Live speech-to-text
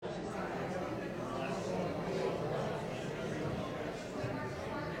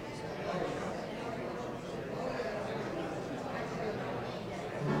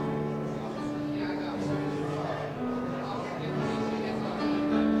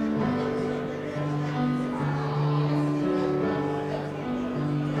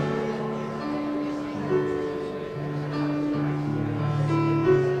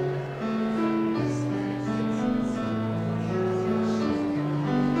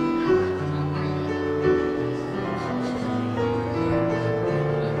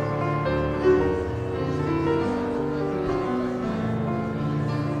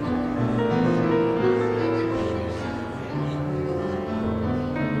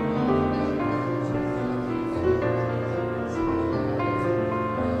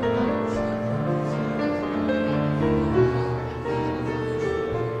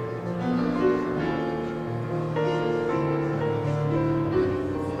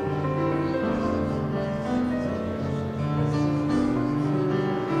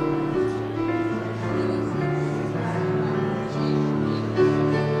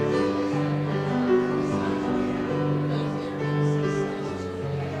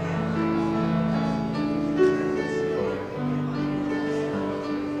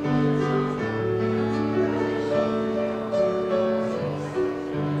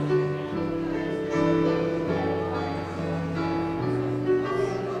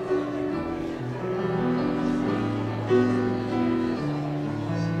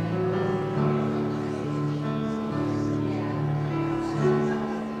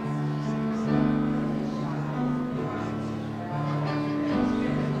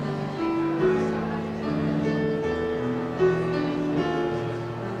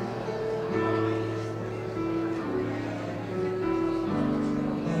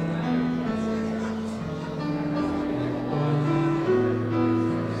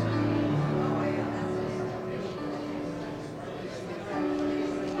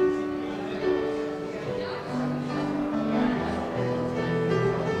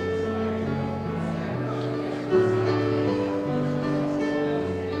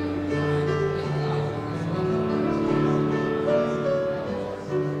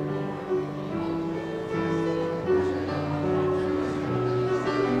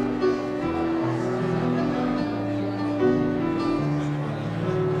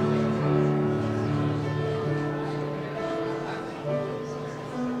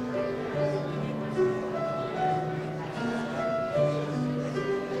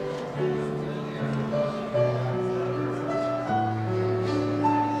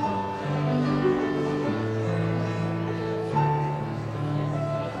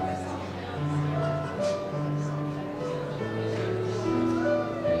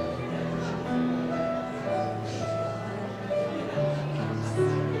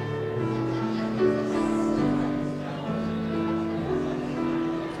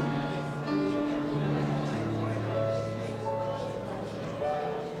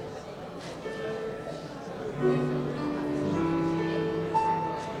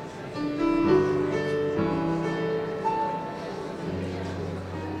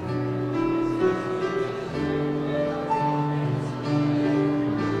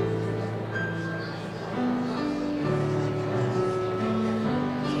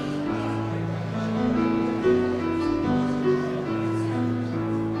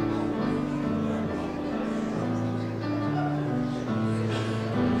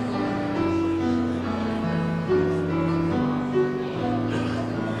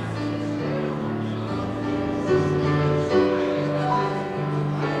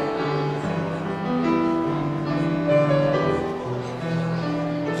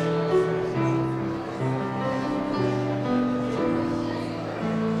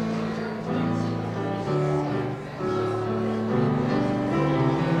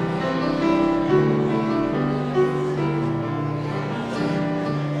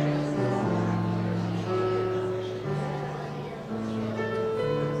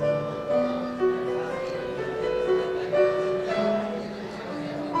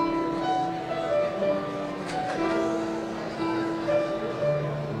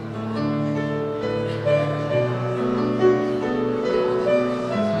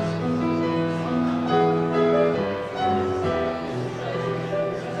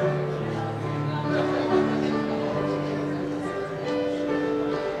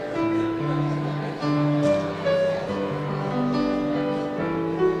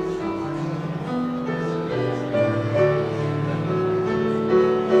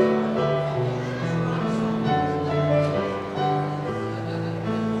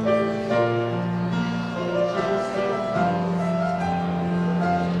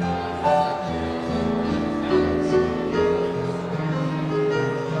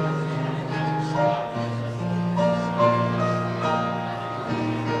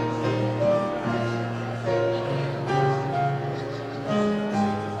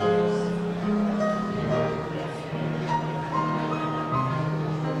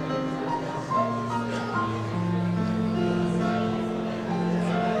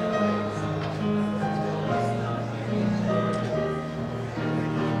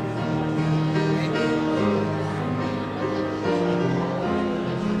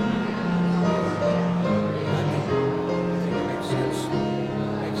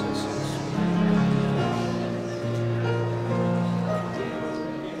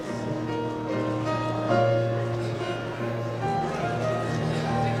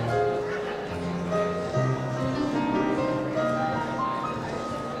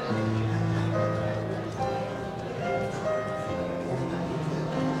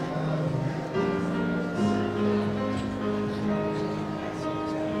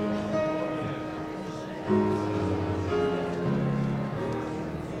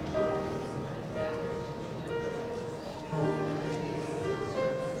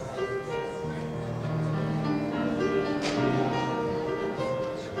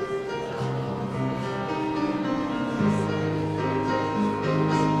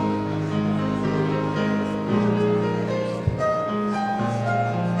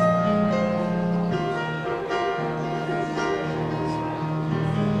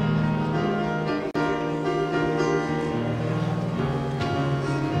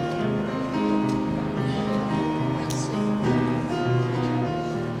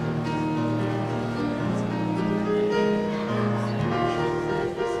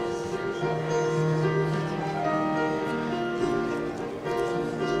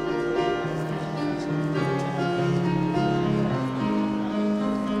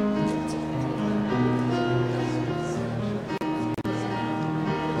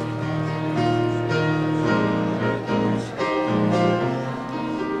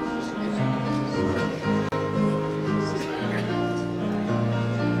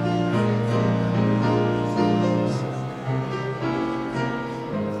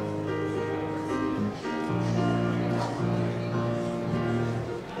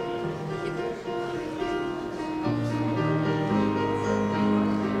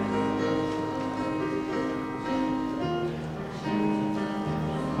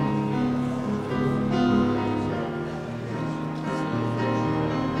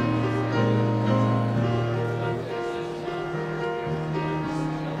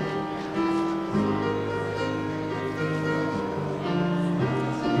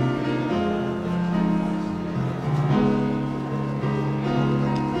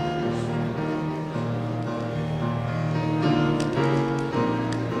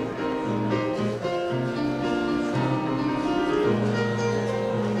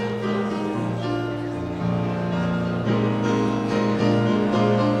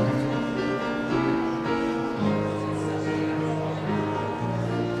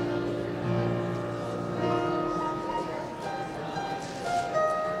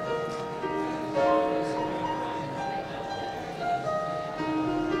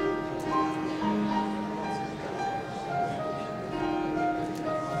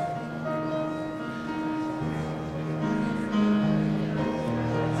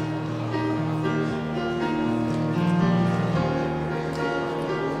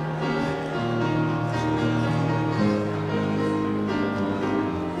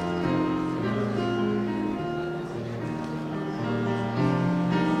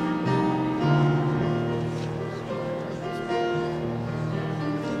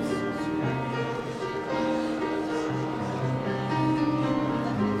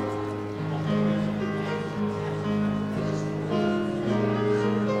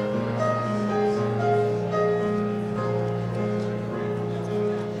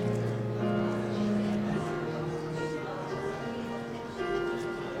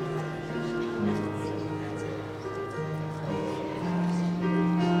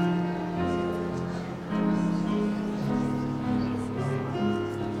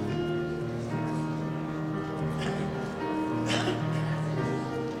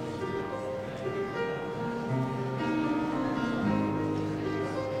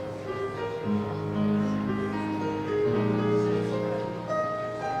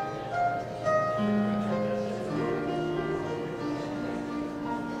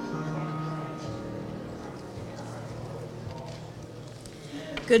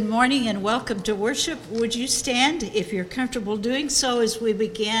Good morning and welcome to worship. Would you stand if you're comfortable doing so as we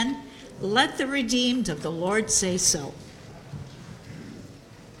begin? Let the redeemed of the Lord say so.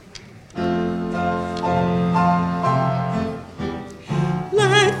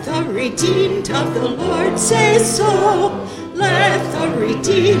 Let the redeemed of the Lord say so. Let the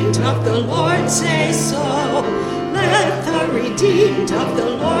redeemed of the Lord say so. Let the redeemed of the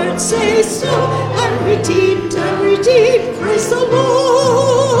Lord say so. Unredeemed, unredeemed, praise the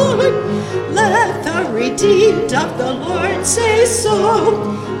Lord. Let the redeemed of the Lord say so.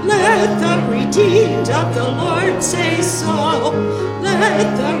 Let the redeemed of the Lord say so.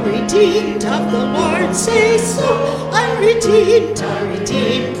 Let the redeemed of the Lord say so. Unredeemed,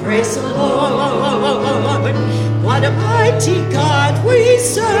 unredeemed, praise the Lord. What a mighty God we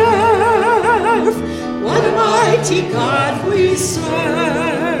serve. What a mighty God we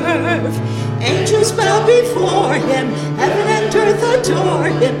serve. Angels bow before him, heaven and earth adore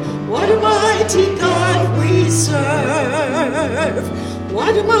him. What a mighty God we serve.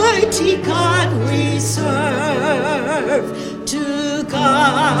 What a mighty God we serve. To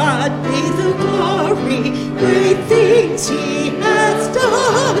God be the glory, great things he has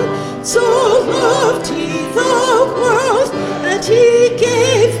done. So loved he the world that he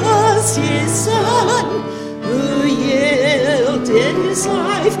gave us his Son, who yielded his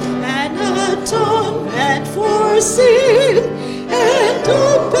life an atonement for sin, and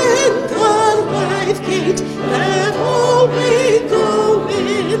opened the life gate that all may go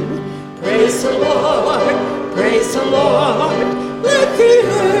in. Praise the Lord, praise the Lord. Let the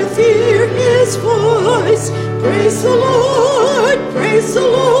earth hear his voice. Praise the Lord, praise the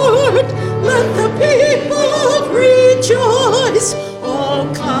Lord. Let the people rejoice.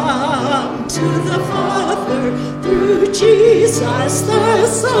 Oh, come to the Father through Jesus the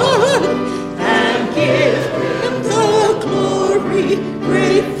Son, and give him the glory,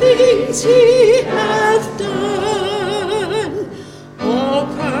 great things he hath done. Oh,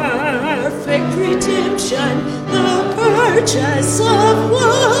 perfect redemption, the purchase of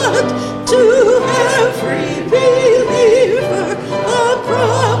blood, to every believer, a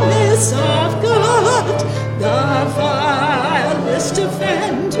promise of God. The vilest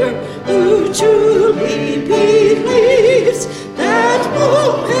offender who truly believes that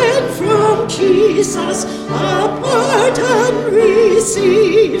moment from Jesus a pardon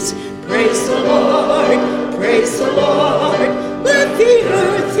receives. Praise the Lord, praise the Lord. Let the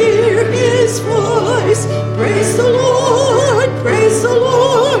earth hear his voice. Praise the Lord, praise the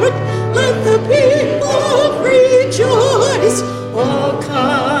Lord. Let the people rejoice. Oh,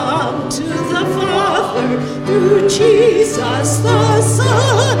 come to the Father through Jesus the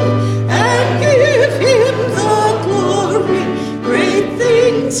Son, and give him the glory, great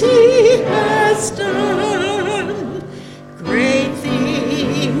things he has done. Great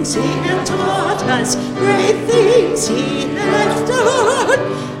things he hath taught us, great things he hath done,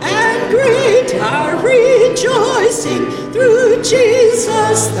 and great our rejoicing through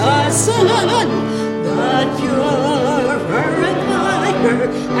Jesus the Son. But purer and higher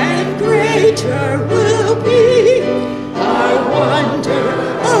and greater will be our wonder,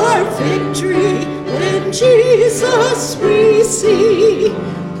 our victory, in Jesus we see.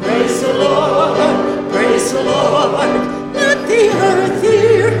 Praise the Lord, praise the Lord. Let the earth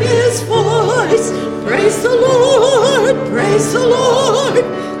hear his voice. Praise the Lord, praise the Lord.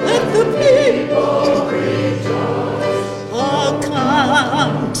 Let the people rejoice. Oh,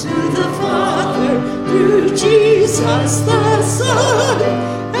 come to the Father through Jesus the Son,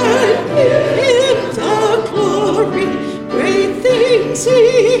 and give him the glory, great things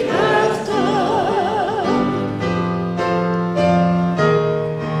he hath done.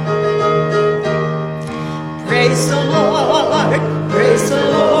 Praise the Lord, praise the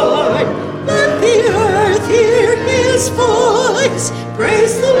Lord. Let the earth hear his voice.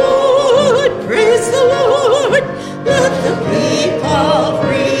 Praise the Lord, praise the Lord. Let the people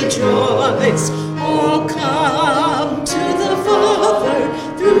rejoice. Oh, come to the Father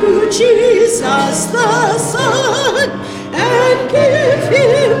through Jesus the Son, and give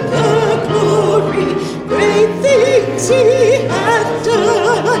him the glory, great things he hath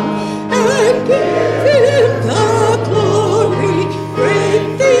done, and give him the glory, great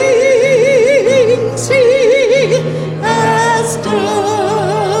things he has done.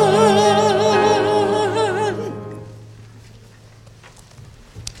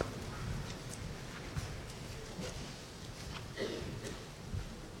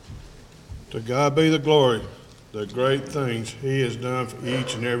 To God be the glory, the great things he has done for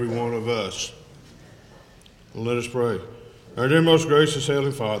each and every one of us. And let us pray. Our dear most gracious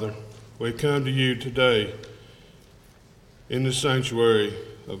Heavenly Father, we come to you today in the sanctuary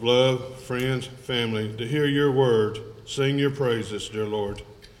of love, friends, family, to hear your word, sing your praises, dear Lord.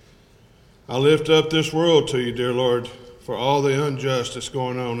 I lift up this world to you, dear Lord, for all the unjust that's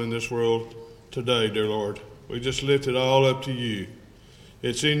going on in this world today, dear Lord. We just lift it all up to you.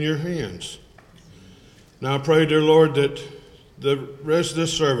 It's in your hands. Now I pray, dear Lord, that the rest of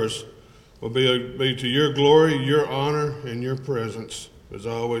this service will be to your glory, your honor, and your presence, as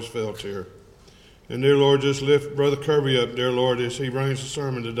I always felt here. And dear Lord, just lift Brother Kirby up, dear Lord, as he brings the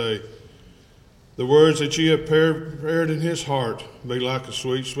sermon today. The words that you have prepared in his heart be like a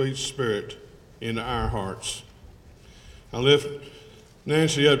sweet, sweet spirit into our hearts. I lift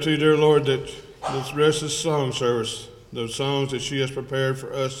Nancy up to you, dear Lord, that the rest of the song service, those songs that she has prepared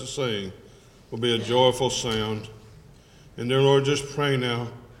for us to sing, will be a joyful sound. And dear Lord, just pray now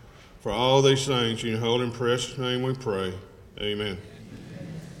for all these things. In your holy and precious name we pray. Amen.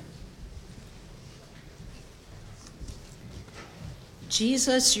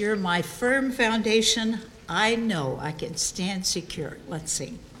 Jesus, you're my firm foundation. I know I can stand secure. Let's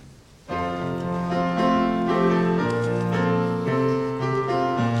sing.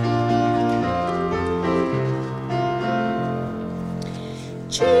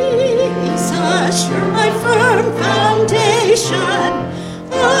 Jesus, you're my firm foundation.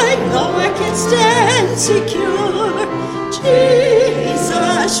 I know I can stand secure.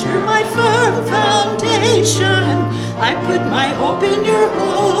 Jesus, you're my firm foundation. I put my hope in your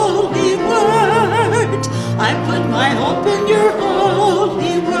holy word. I put my hope in your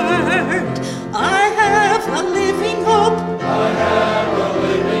holy word. I have a living hope. I have a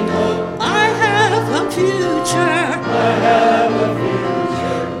living hope. I have a future. I have a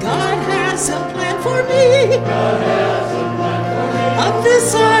future. God has a plan for me. God has a plan for me. Of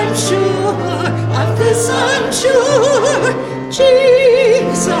this I'm sure. Of this I'm sure.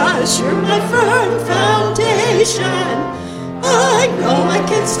 Jesus, you're my firm foundation. I know I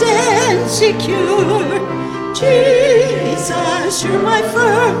can stand secure. Jesus, you're my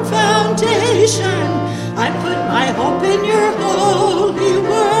firm foundation. I put my hope in your holy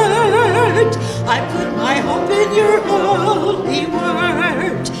word. I put my hope in your holy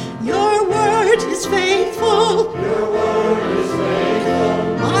word. Your word is faithful. Your word is faithful.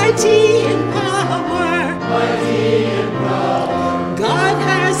 Mighty in power. Mighty in power. God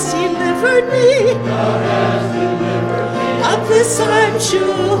has delivered me. God has delivered me. Of this I'm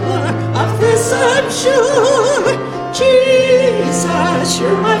sure. Of this I'm sure. Jesus,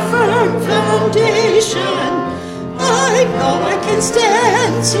 you're my firm foundation. I know I can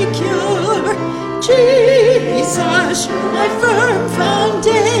stand secure. Jesus, you're my firm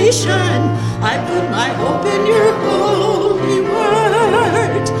foundation. I put my hope in your holy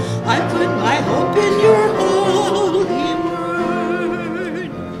word. I put my hope in your holy word.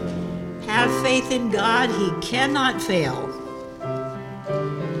 Have faith in God, he cannot fail.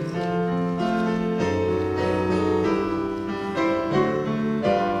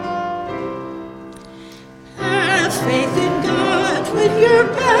 Faith in God when your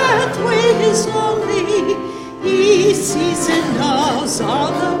pathway is lonely. He sees and knows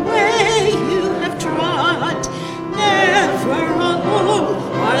all the way you have trod. Never alone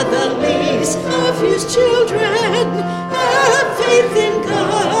are the least of his children. Have faith in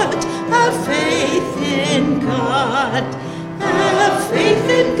God. Have faith in God. Have faith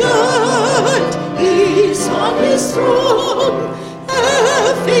in God. He's on his throne.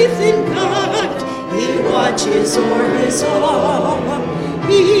 Have faith in God. He watches o'er his own.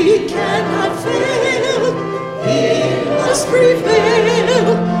 He cannot fail. He must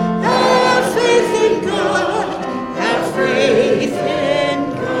prevail. Have faith in God. Have faith in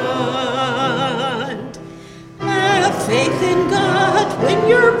God. Have faith in God when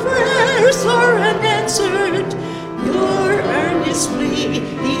your prayers are unanswered. Your earnest plea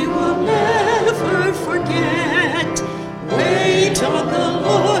he will never forget. Wait on the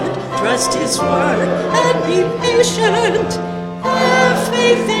Lord. Trust his word and be patient. Have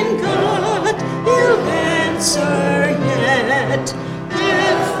faith in God, he'll answer yet.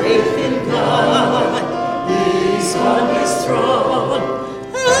 Have faith in God, he's on his throne.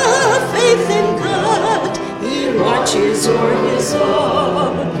 Have faith in God, he watches o'er his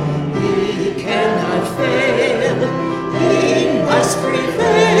own. He cannot fail, he must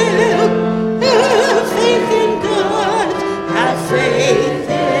prevail. Have faith in God, have faith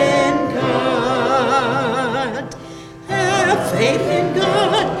in God. Have faith in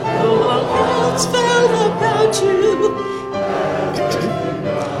God, though all else fell about you.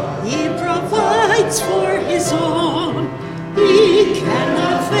 He provides for his own. He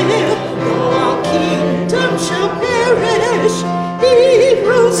cannot fail, though all kingdoms shall perish. He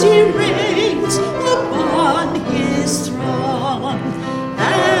rules, he reigns upon his throne.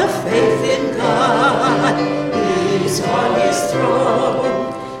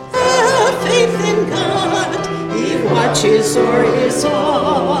 watches o'er his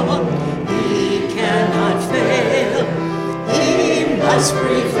all. He cannot fail, he must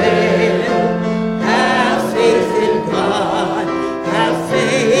prevail. Have faith in God, have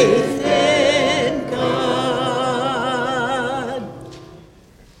faith in God.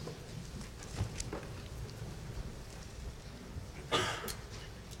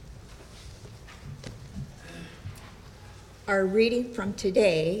 Our reading from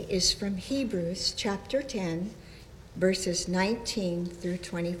today is from Hebrews chapter 10, verses 19 through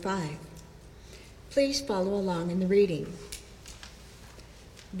 25. Please follow along in the reading.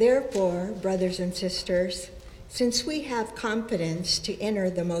 Therefore, brothers and sisters, since we have confidence to enter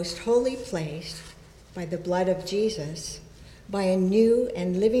the most holy place by the blood of Jesus, by a new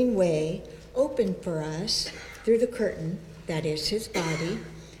and living way opened for us through the curtain, that is his body,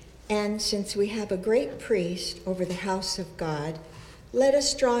 and since we have a great priest over the house of God, let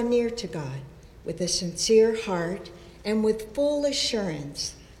us draw near to God with a sincere heart and with full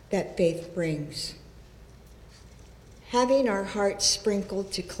assurance that faith brings. Having our hearts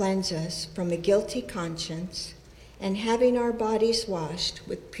sprinkled to cleanse us from a guilty conscience, and having our bodies washed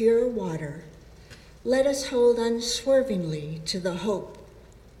with pure water, let us hold unswervingly to the hope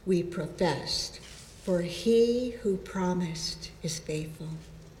we professed, for he who promised is faithful.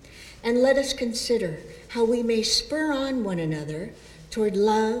 And let us consider how we may spur on one another toward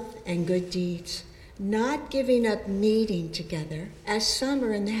love and good deeds, not giving up meeting together, as some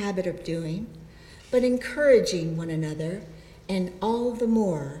are in the habit of doing, but encouraging one another, and all the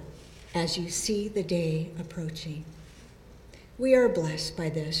more as you see the day approaching. We are blessed by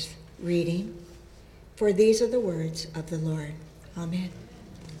this reading, for these are the words of the Lord. Amen.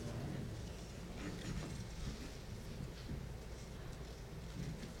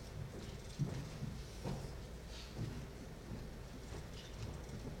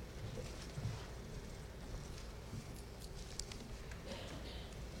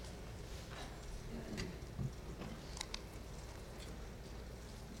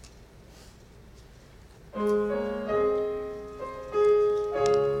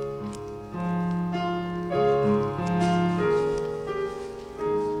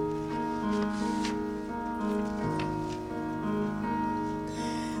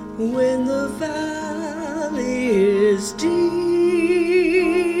 When the valley is deep,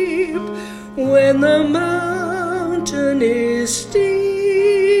 when the mountain is steep,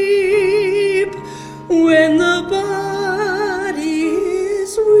 when the body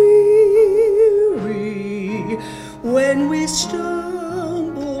is weary, when we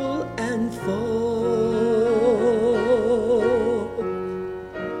stumble and fall,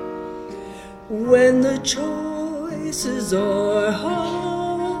 when the choices are hard,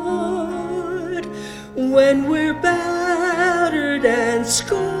 when we're battered and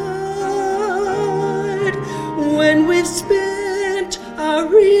scarred, when we've spent our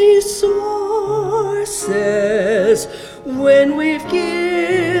resources, when we've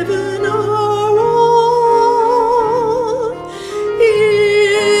given our all,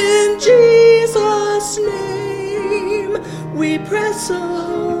 in Jesus' name we press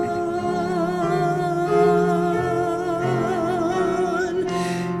on.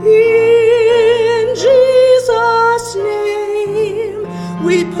 In Jesus' name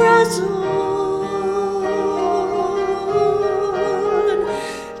we press on.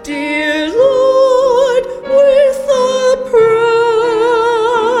 Dear Lord, with the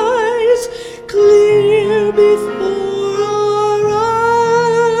prize clear before our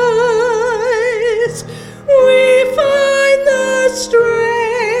eyes, we find the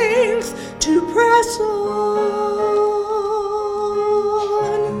strength to press on.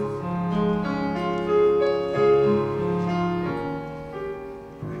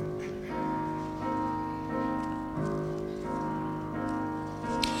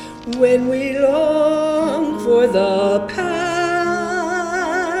 When we long for the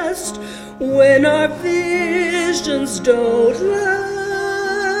past, when our visions don't last,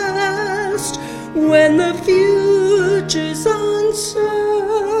 when the future's uncertain,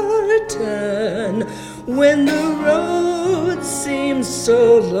 when the road seems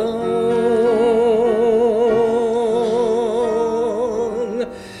so long,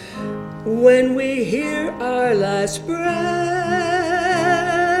 when we hear our last breath,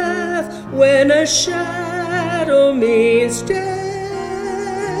 when a shadow means death,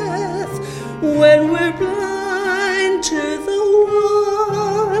 when we're blind to the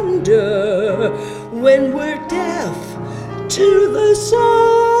wonder, when we're deaf to the song,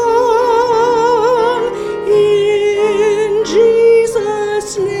 in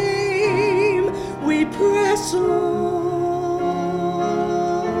Jesus' name we press on.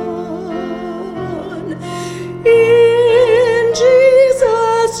 In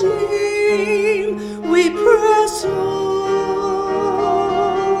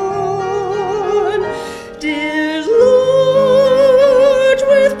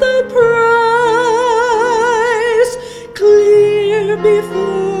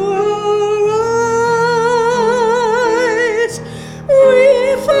before us.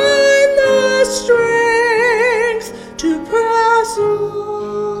 We find the strength to press on.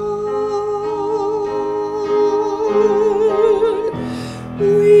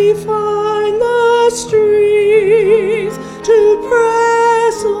 We find the strength to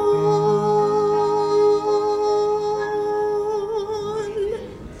press on.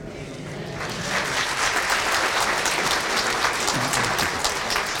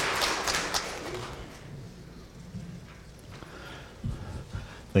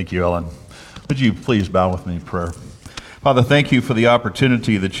 Thank you, Ellen. Would you please bow with me in prayer? Father, thank you for the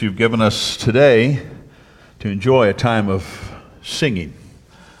opportunity that you've given us today to enjoy a time of singing,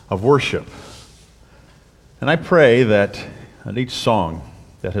 of worship. And I pray that at each song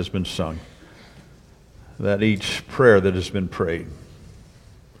that has been sung, that each prayer that has been prayed,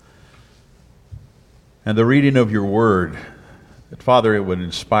 and the reading of your word, that, Father, it would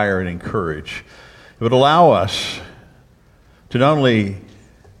inspire and encourage. It would allow us to not only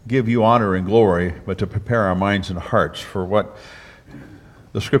give you honor and glory, but to prepare our minds and hearts for what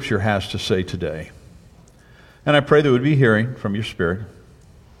the Scripture has to say today. And I pray that we'd be hearing from your Spirit,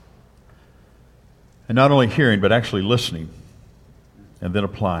 and not only hearing, but actually listening, and then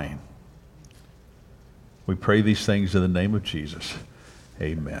applying. We pray these things in the name of Jesus.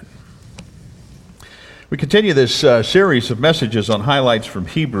 Amen. We continue this series of messages on highlights from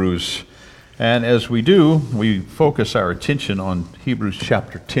Hebrews. And as we do, we focus our attention on Hebrews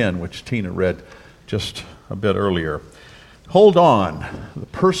chapter 10, which Tina read just a bit earlier. Hold on, the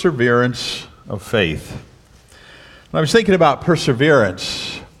perseverance of faith. When I was thinking about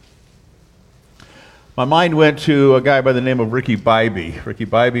perseverance, my mind went to a guy by the name of Ricky Bybee. Ricky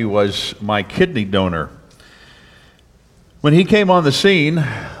Bybee was my kidney donor. When he came on the scene,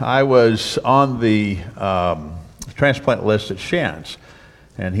 I was on the transplant list at Shands.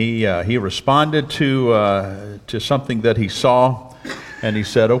 And he responded to something that he saw, and he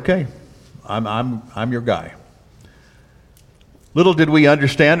said, "Okay, I'm your guy." Little did we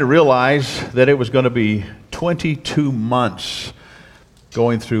understand or realize that it was going to be 22 months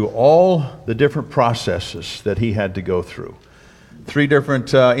going through all the different processes that he had to go through. 3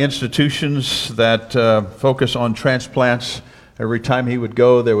 different institutions that focus on transplants. Every time he would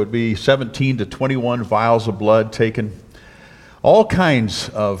go, there would be 17 to 21 vials of blood taken. All kinds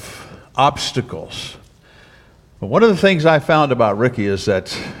of obstacles. But one of the things I found about Ricky is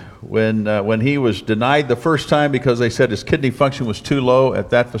that when he was denied the first time because they said his kidney function was too low at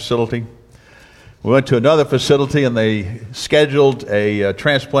that facility, we went to another facility and they scheduled a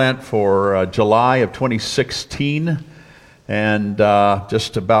transplant for July of 2016. And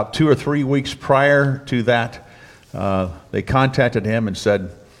just about 2 or 3 weeks prior to that, they contacted him and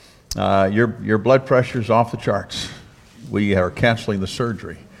said, your blood pressure's off the charts. We are canceling the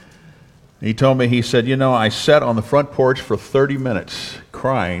surgery. He told me, he said, I sat on the front porch for 30 minutes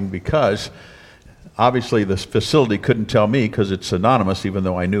crying because obviously this facility couldn't tell me because it's anonymous, even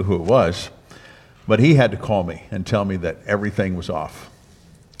though I knew who it was. But he had to call me and tell me that everything was off.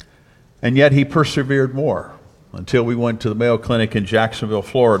 And yet he persevered more until we went to the Mayo Clinic in Jacksonville,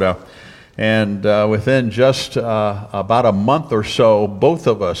 Florida. And within just about a month or so, both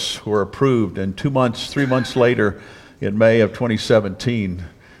of us were approved. And 3 months later, in May of 2017,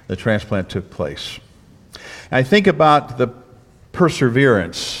 the transplant took place. And I think about the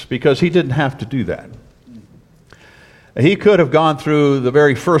perseverance because he didn't have to do that. He could have gone through the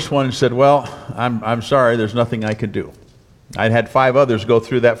very first one and said, well, I'm sorry, there's nothing I can do. I'd had 5 others go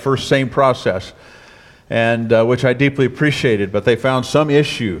through that same process, and which I deeply appreciated, but they found some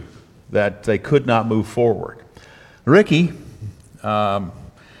issue that they could not move forward. Ricky,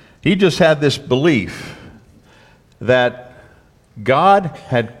 he just had this belief that God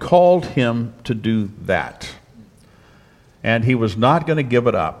had called him to do that, and he was not going to give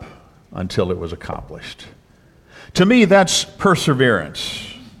it up until it was accomplished. To me, that's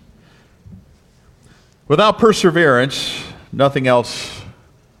perseverance. Without perseverance, nothing else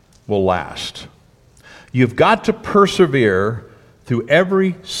will last. You've got to persevere through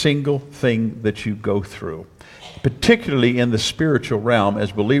every single thing that you go through, particularly in the spiritual realm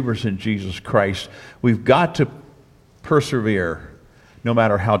as believers in Jesus Christ. We've got to persevere no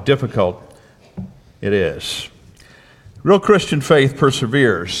matter how difficult it is. Real Christian faith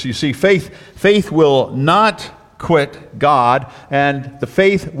perseveres. You see, faith will not quit God, and the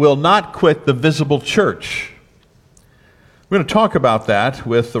faith will not quit the visible church. We're going to talk about that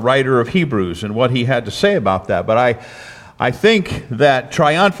with the writer of Hebrews and what he had to say about that. But I think that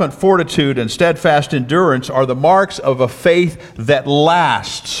triumphant fortitude and steadfast endurance are the marks of a faith that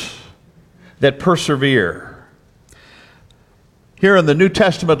lasts, that persevere. Here in the New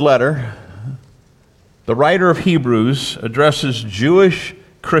Testament letter, the writer of Hebrews addresses Jewish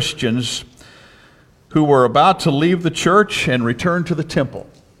Christians who were about to leave the church and return to the temple.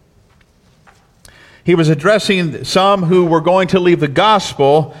 He was addressing some who were going to leave the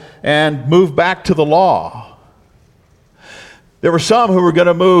gospel and move back to the law. There were some who were going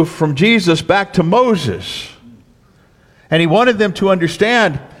to move from Jesus back to Moses. And he wanted them to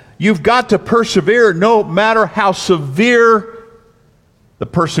understand, you've got to persevere no matter how severe the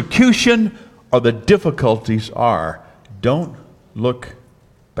persecution or the difficulties are. Don't look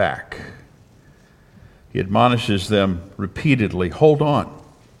back. He admonishes them repeatedly, hold on.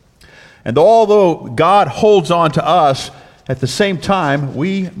 And although God holds on to us, at the same time,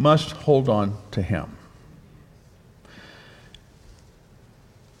 we must hold on to Him.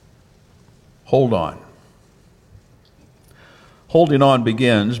 Hold on. Holding on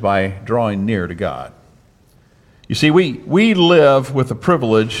begins by drawing near to God. You see, we live with the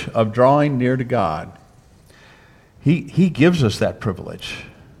privilege of drawing near to God. He gives us that privilege.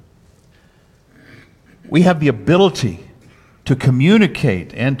 We have the ability to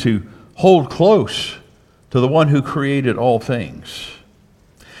communicate and to hold close to the one who created all things.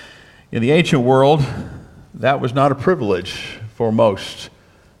 In the ancient world, that was not a privilege for most,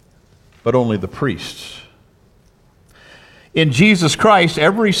 but only the priests. In Jesus Christ,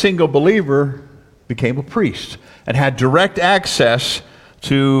 every single believer became a priest and had direct access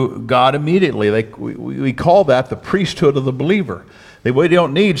to God immediately. We call that the priesthood of the believer. We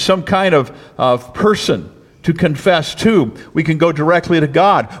don't need some kind of person to confess to. We can go directly to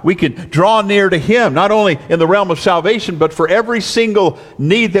God. We can draw near to Him, not only in the realm of salvation, but for every single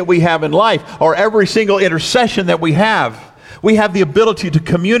need that we have in life, or every single intercession that we have. We have the ability to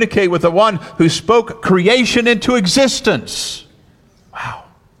communicate with the one who spoke creation into existence. Wow.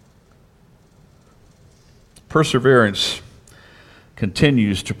 Perseverance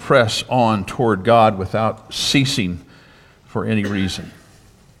continues to press on toward God without ceasing for any reason.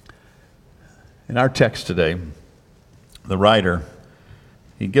 In our text today, the writer,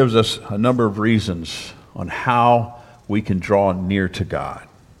 he gives us a number of reasons on how we can draw near to God.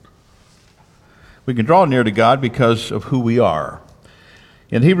 We can draw near to God because of who we are.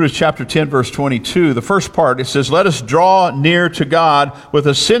 In Hebrews chapter 10, verse 22, the first part, it says, let us draw near to God with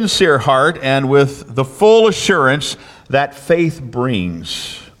a sincere heart and with the full assurance that faith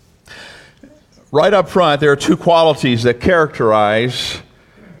brings. Right up front, there are two qualities that characterize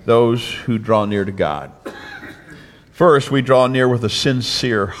those who draw near to God. First, we draw near with a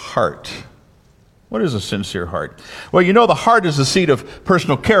sincere heart. What is a sincere heart? Well, you know, the heart is the seat of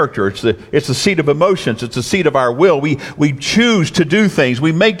personal character. It's the seat of emotions. It's the seat of our will. We choose to do things.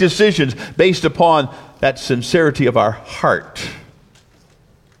 We make decisions based upon that sincerity of our heart.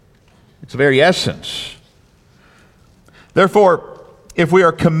 It's the very essence. Therefore, if we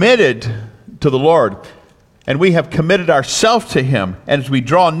are committed to the Lord, and we have committed ourselves to Him, and as we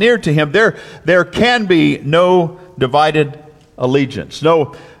draw near to Him, there can be no divided allegiance,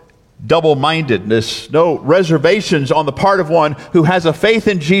 no double-mindedness, no reservations on the part of one who has a faith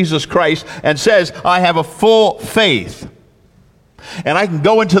in Jesus Christ and says, I have a full faith, and I can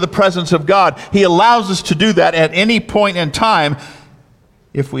go into the presence of God. He allows us to do that at any point in time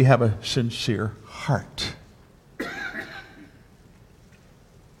if we have a sincere heart.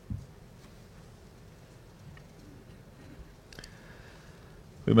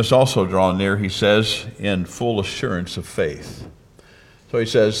 We must also draw near, he says, in full assurance of faith. So he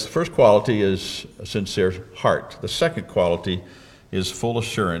says, the first quality is a sincere heart. The second quality is full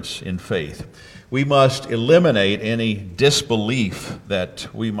assurance in faith. We must eliminate any disbelief that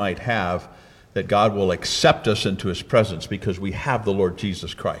we might have that God will accept us into His presence because we have the Lord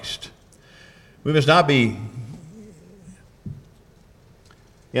Jesus Christ. We must not be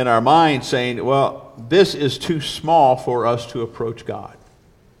in our mind saying, well, this is too small for us to approach God.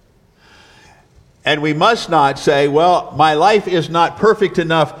 And we must not say, well, my life is not perfect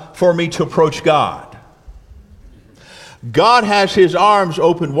enough for me to approach God. God has His arms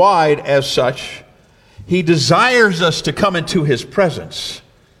open wide as such. He desires us to come into His presence.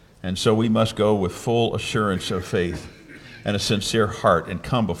 And so we must go with full assurance of faith and a sincere heart and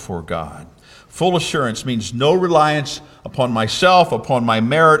come before God. Full assurance means no reliance upon myself, upon my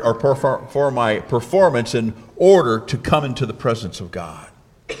merit, or for my performance in order to come into the presence of God.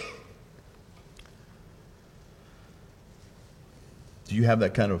 Do you have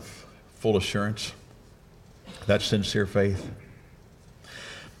that kind of full assurance? That sincere faith?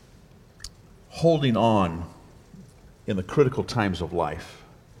 Holding on in the critical times of life.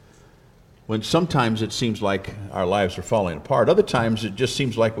 When sometimes it seems like our lives are falling apart. Other times it just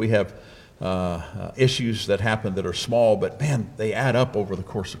seems like we have issues that happen that are small, but man, they add up over the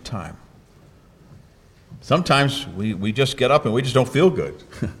course of time. Sometimes we just get up and we just don't feel good.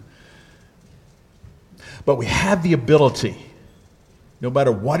 But we have the ability, no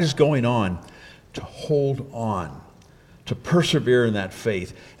matter what is going on, to hold on, to persevere in that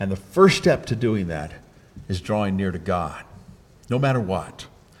faith. And the first step to doing that is drawing near to God, no matter what.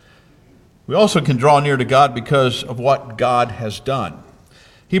 We also can draw near to God because of what God has done.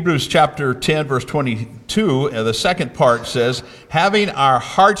 Hebrews chapter 10, verse 22, the second part says, having our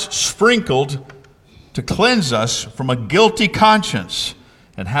hearts sprinkled to cleanse us from a guilty conscience,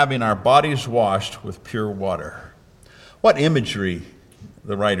 and having our bodies washed with pure water. What imagery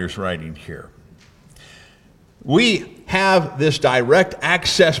the writer's writing here. We have this direct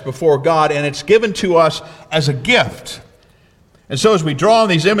access before God, and it's given to us as a gift. And so as we draw on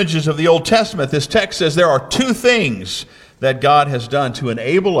these images of the Old Testament, this text says there are two things that God has done to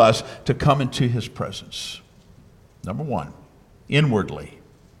enable us to come into his presence. Number one, inwardly.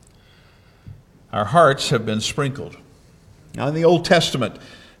 Our hearts have been sprinkled. Now, in the Old Testament,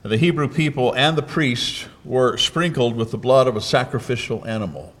 the Hebrew people and the priests were sprinkled with the blood of a sacrificial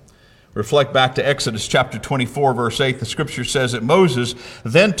animal. Reflect back to Exodus chapter 24, verse 8. The scripture says that Moses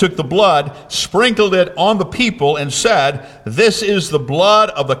then took the blood, sprinkled it on the people, and said, this is the blood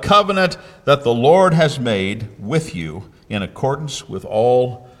of the covenant that the Lord has made with you in accordance with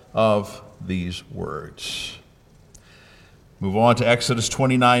all of these words. Move on to Exodus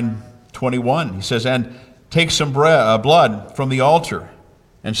 29:21. He says, and take some blood from the altar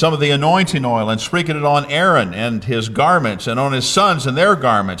and some of the anointing oil and sprinkle it on Aaron and his garments and on his sons and their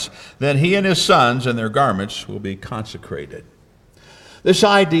garments. Then he and his sons and their garments will be consecrated. This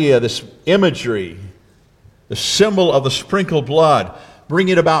idea, this imagery, the symbol of the sprinkled blood,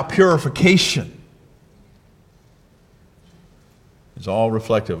 bringing about purification, is all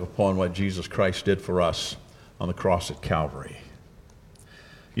reflective upon what Jesus Christ did for us on the cross at Calvary.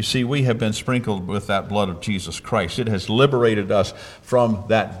 You see, we have been sprinkled with that blood of Jesus Christ. It has liberated us from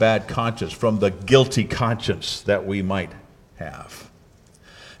that bad conscience, from the guilty conscience that we might have.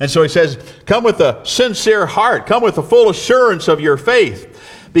 And so he says, come with a sincere heart. Come with the full assurance of your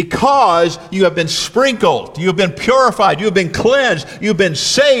faith, because you have been sprinkled. You have been purified. You have been cleansed. You've been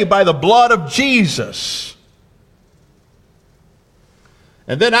saved by the blood of Jesus.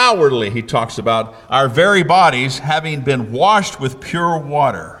 And then outwardly, he talks about our very bodies having been washed with pure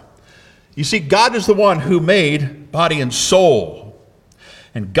water. You see, God is the one who made body and soul.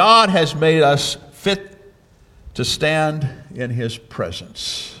 And God has made us fit to stand in his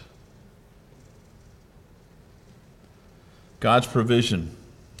presence. God's provision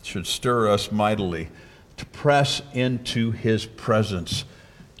should stir us mightily to press into his presence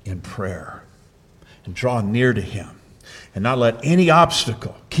in prayer and draw near to him. And not let any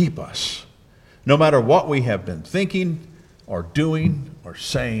obstacle keep us, no matter what we have been thinking or doing or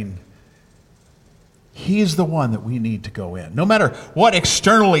saying. He is the one that we need to go in. No matter what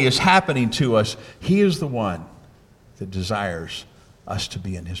externally is happening to us, he is the one that desires us to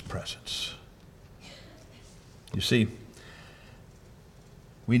be in his presence. You see,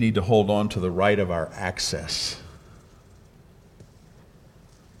 we need to hold on to the right of our access.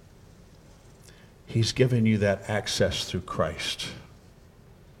 He's given you that access through Christ.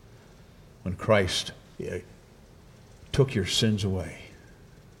 When Christ took your sins away.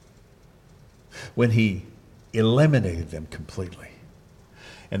 When he eliminated them completely.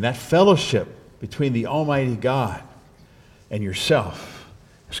 And that fellowship between the Almighty God and yourself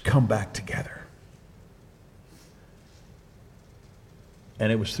has come back together.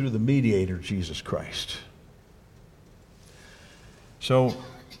 And it was through the mediator, Jesus Christ. So,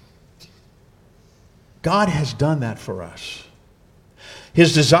 God has done that for us.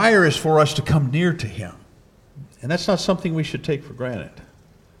 His desire is for us to come near to him. And that's not something we should take for granted.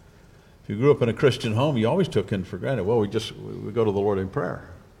 If you grew up in a Christian home, you always took it for granted. Well, we go to the Lord in prayer.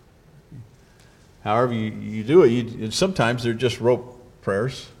 However you do it, sometimes they're just rote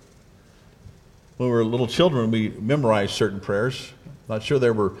prayers. When we were little children, we memorized certain prayers. Not sure they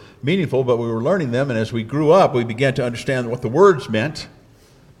were meaningful, but we were learning them. And as we grew up, we began to understand what the words meant.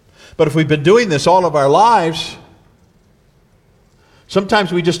 But if we've been doing this all of our lives,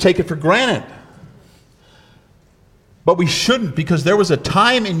 sometimes we just take it for granted. But we shouldn't, because there was a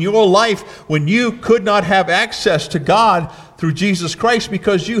time in your life when you could not have access to God through Jesus Christ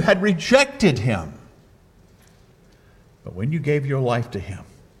because you had rejected him. But when you gave your life to him,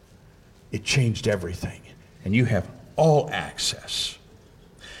 it changed everything, and you have all access.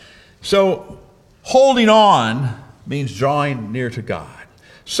 So, holding on means drawing near to God.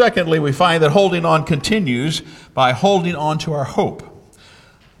 Secondly, we find that holding on continues by holding on to our hope.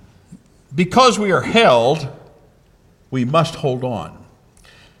 because we are held, we must hold on.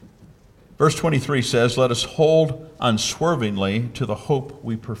 Verse 23 says, let us hold unswervingly to the hope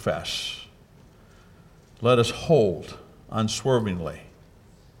we profess. Let us hold unswervingly.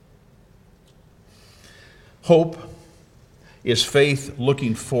 Hope is faith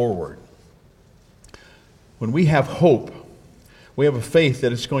looking forward. When we have hope, we have a faith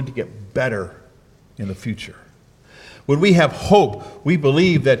that it's going to get better in the future. When we have hope, we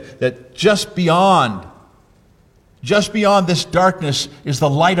believe that just beyond this darkness is the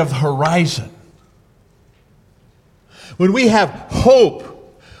light of the horizon. When we have hope,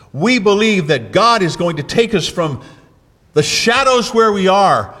 we believe that God is going to take us from the shadows where we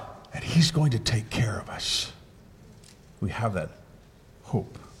are, and He's going to take care of us. We have that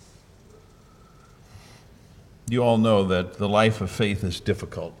hope. You all know that the life of faith is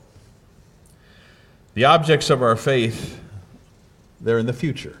difficult. The objects of our faith, they're in the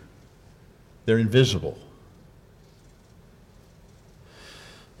future. They're invisible.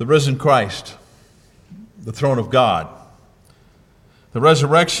 The risen Christ, the throne of God, the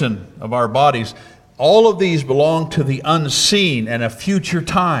resurrection of our bodies, all of these belong to the unseen and a future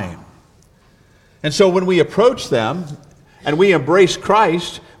time. And so when we approach them and we embrace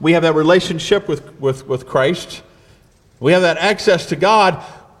Christ, we have that relationship with Christ, we have that access to God,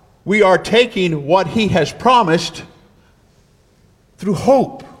 we are taking what He has promised through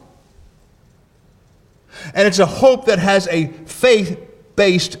hope. And it's a hope that has a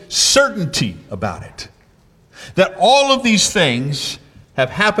faith-based certainty about it. That all of these things have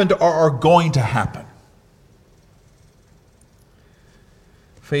happened or are going to happen.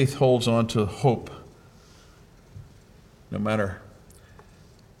 Faith holds on to hope no matter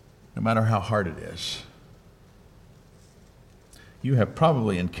how hard it is. You have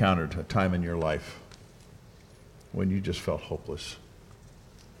probably encountered a time in your life when you just felt hopeless.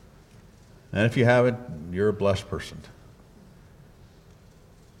 And if you haven't, you're a blessed person.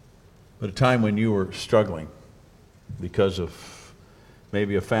 But a time when you were struggling because of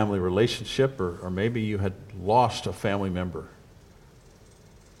maybe a family relationship, or maybe you had lost a family member.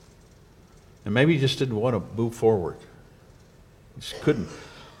 And maybe you just didn't want to move forward. You just couldn't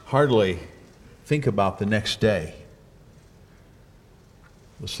hardly think about the next day.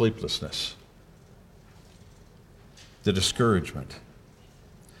 The sleeplessness, the discouragement,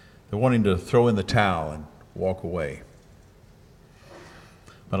 the wanting to throw in the towel and walk away.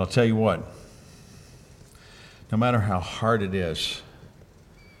 But I'll tell you what, no matter how hard it is,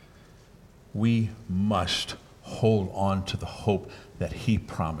 we must hold on to the hope that He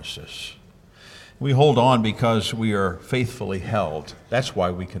promises. We hold on because we are faithfully held. That's why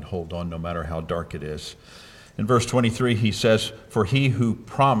we can hold on no matter how dark it is. In verse 23, he says, for He who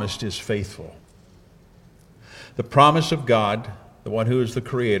promised is faithful. The promise of God, the one who is the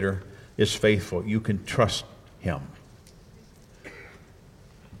Creator, is faithful. You can trust Him.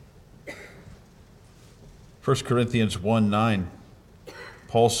 1 Corinthians 1:9,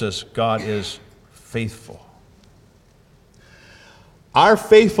 Paul says, God is faithful. Our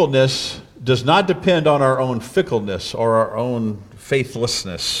faithfulness does not depend on our own fickleness or our own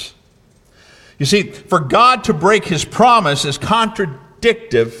faithlessness. You see, for God to break His promise is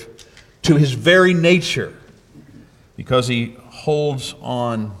contradictive to His very nature. Because He holds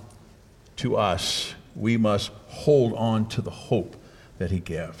on to us, we must hold on to the hope that He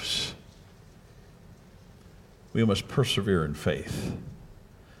gives. We must persevere in faith.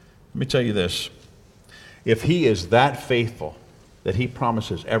 Let me tell you this. If He is that faithful, that He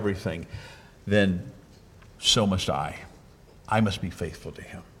promises everything, then so must I. I must be faithful to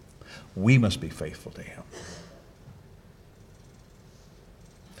Him. We must be faithful to Him.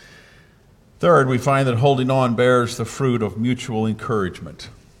 Third, we find that holding on bears the fruit of mutual encouragement.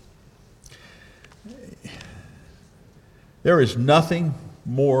 There is nothing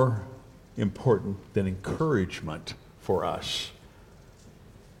more important than encouragement for us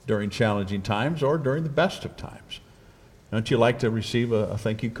during challenging times or during the best of times. Don't you like to receive a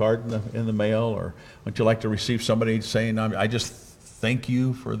thank you card in the mail? Or don't you like to receive somebody saying, I just thank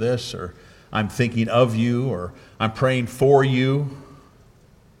you for this, or I'm thinking of you, or I'm praying for you?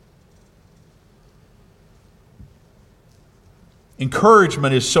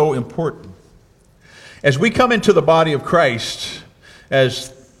 Encouragement is so important. As we come into the body of Christ,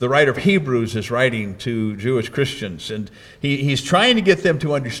 as the writer of Hebrews is writing to Jewish Christians, and he's trying to get them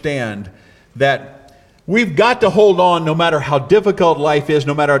to understand that we've got to hold on no matter how difficult life is,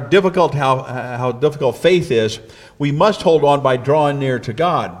 no matter how difficult faith is. We must hold on by drawing near to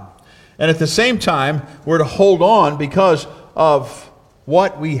God. And at the same time, we're to hold on because of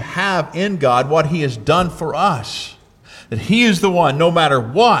what we have in God, what He has done for us. That He is the one, no matter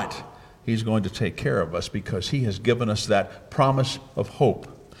what, He's going to take care of us because He has given us that promise of hope.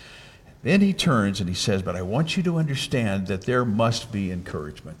 Then He turns and He says, but I want you to understand that there must be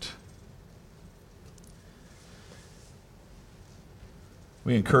encouragement.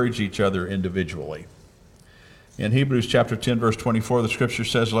 We encourage each other individually. In Hebrews chapter 10, verse 24, the Scripture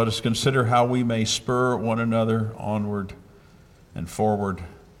says, let us consider how we may spur one another onward and forward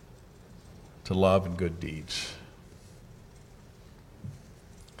to love and good deeds.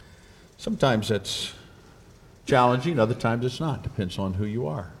 Sometimes that's challenging, other times it's not. Depends on who you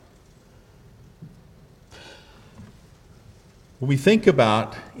are. When we think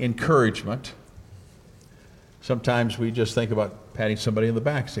about encouragement, sometimes we just think about patting somebody on the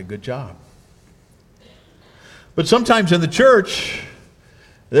back and say, good job. But sometimes in the church,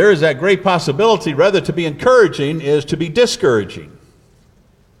 there is that great possibility, rather to be encouraging is to be discouraging.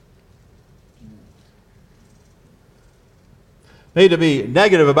 Maybe to be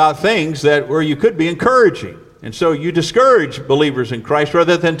negative about things where you could be encouraging. And so you discourage believers in Christ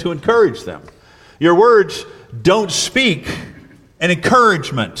rather than to encourage them. Your words don't speak an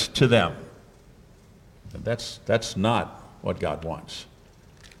encouragement to them. And that's not what God wants.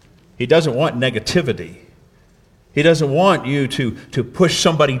 He doesn't want negativity. He doesn't want you to push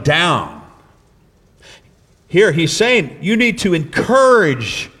somebody down. Here He's saying you need to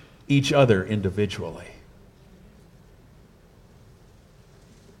encourage each other individually.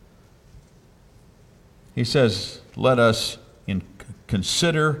 He says, let us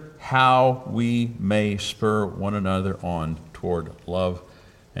consider how we may spur one another on toward love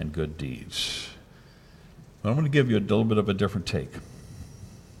and good deeds. I'm going to give you a little bit of a different take.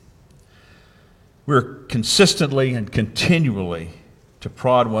 We're consistently and continually to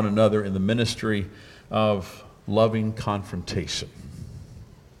prod one another in the ministry of loving confrontation.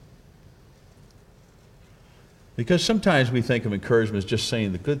 Because sometimes we think of encouragement as just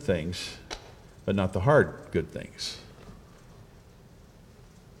saying the good things, but not the hard good things.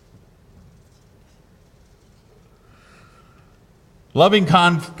 Loving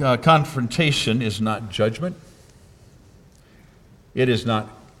confrontation is not judgment. It is not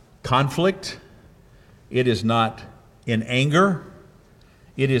conflict. It is not in anger.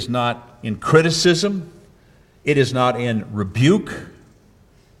 It is not in criticism. It is not in rebuke.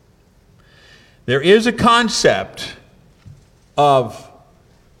 There is a concept of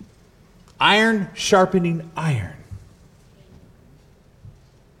iron sharpening iron.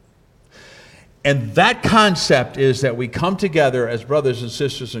 And that concept is that we come together as brothers and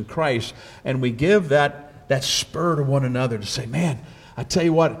sisters in Christ and we give that spur to one another to say, man, I tell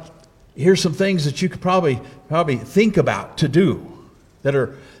you what, here's some things that you could probably think about to do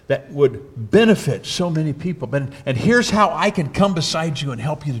that would benefit so many people. And here's how I can come beside you and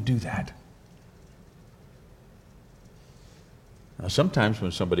help you to do that. Now, sometimes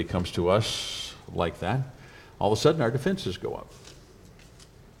when somebody comes to us like that, all of a sudden our defenses go up.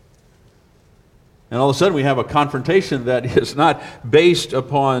 And all of a sudden we have a confrontation that is not based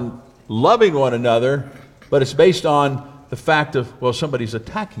upon loving one another, but it's based on the fact of, well, somebody's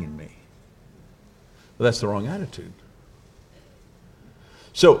attacking me. Well, that's the wrong attitude.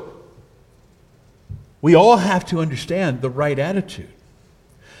 So we all have to understand the right attitude.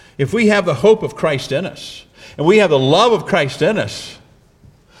 If we have the hope of Christ in us, and we have the love of Christ in us,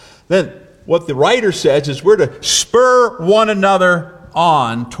 then what the writer says is we're to spur one another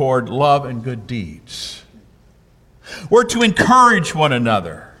on toward love and good deeds. We're to encourage one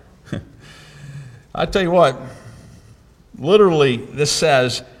another. I tell you what, literally this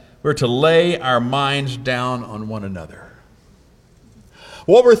says we're to lay our minds down on one another.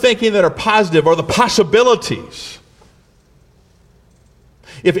 What we're thinking that are positive are the possibilities.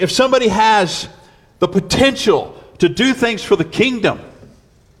 If somebody has the potential to do things for the kingdom,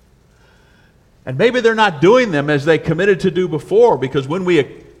 and maybe they're not doing them as they committed to do before, because when we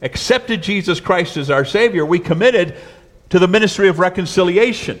accepted Jesus Christ as our Savior, we committed to the ministry of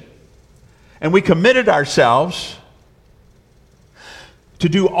reconciliation. And we committed ourselves to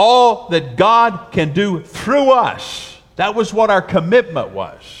do all that God can do through us. That was what our commitment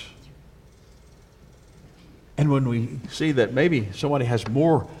was. And when we see that maybe somebody has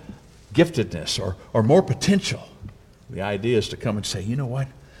more giftedness or more potential, the idea is to come and say, you know what?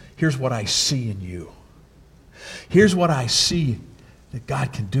 Here's what I see in you. Here's what I see that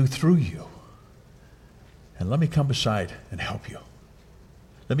God can do through you. And let me come beside and help you.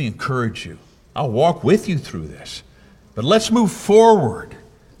 Let me encourage you. I'll walk with you through this. But let's move forward.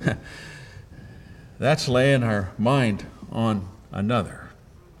 That's laying our mind on another.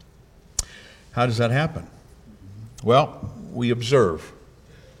 How does that happen? Well, we observe.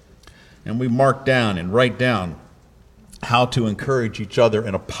 And we mark down and write down how to encourage each other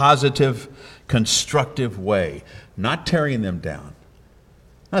in a positive, constructive way, not tearing them down.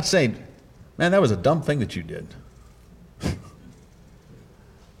 Not saying, man, that was a dumb thing that you did.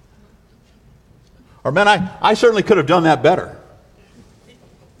 Or, man, I certainly could have done that better.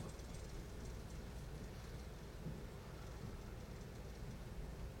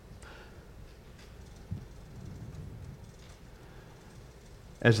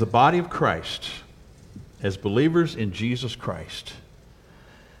 As the body of Christ, as believers in Jesus Christ,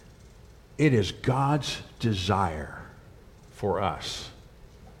 it is God's desire for us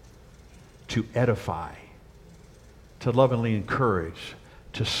to edify, to lovingly encourage,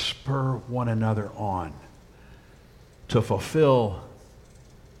 to spur one another on, to fulfill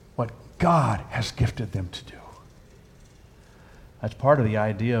what God has gifted them to do. That's part of the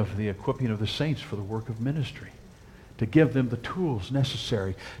idea of the equipping of the saints for the work of ministry. To give them the tools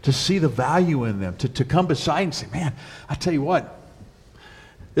necessary, to see the value in them, to come beside and say, man, I tell you what,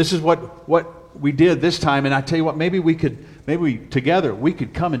 this is what we did this time, and I tell you what, maybe together we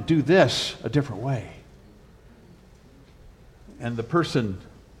could come and do this a different way. And the person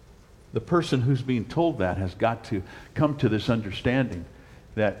who's being told that has got to come to this understanding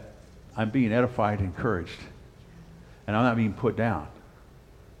that I'm being edified and encouraged, and I'm not being put down.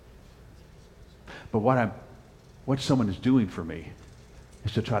 But what someone is doing for me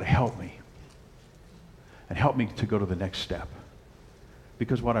is to try to help me and help me to go to the next step.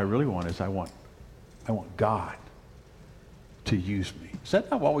 Because what I really want is I want God to use me. Is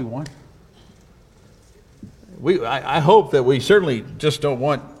that not what we want? I hope that we certainly just don't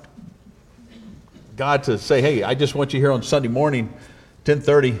want God to say, hey, I just want you here on Sunday morning,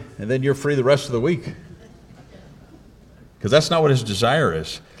 10:30, and then you're free the rest of the week. Because that's not what his desire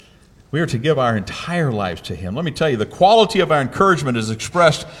is. We are to give our entire lives to him. Let me tell you, the quality of our encouragement is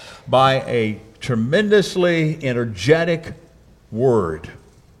expressed by a tremendously energetic word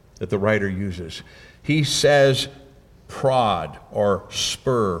that the writer uses. He says, prod or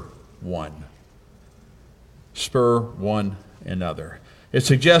spur one. Spur one another. It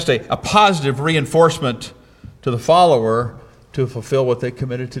suggests a positive reinforcement to the follower to fulfill what they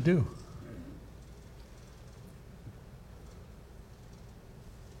committed to do.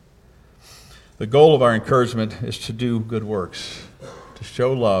 The goal of our encouragement is to do good works, to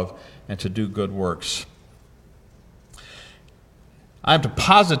show love, and to do good works. I am to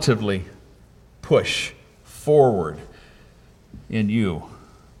positively push forward in you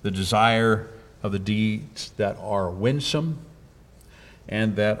the desire of the deeds that are winsome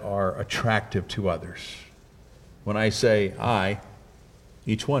and that are attractive to others. When I say I,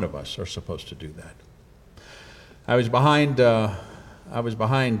 each one of us are supposed to do that. I was behind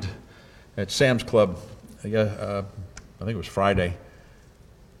at Sam's Club, I think it was Friday,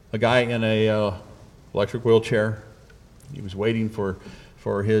 a guy in a electric wheelchair. He was waiting for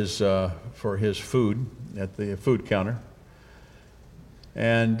his food at the food counter,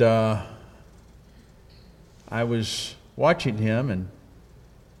 and I was watching him, and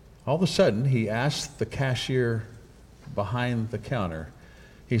all of a sudden he asked the cashier behind the counter.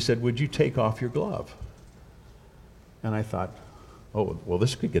 He said, "Would you take off your glove?" And I thought, oh, well,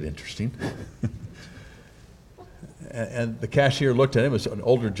 this could get interesting. And the cashier looked at him. It was an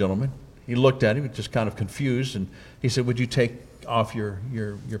older gentleman. He looked at him, just kind of confused, and he said, "Would you take off your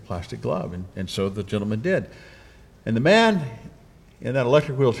plastic glove?" And so the gentleman did. And the man in that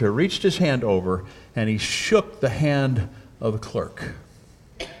electric wheelchair reached his hand over, and he shook the hand of the clerk.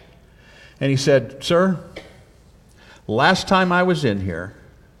 And he said, "Sir, last time I was in here,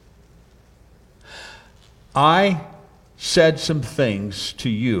 I said some things to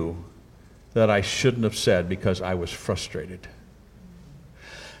you that I shouldn't have said because I was frustrated.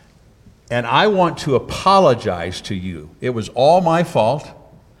 And I want to apologize to you. It was all my fault,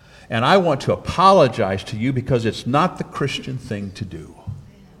 and I want to apologize to you because it's not the Christian thing to do."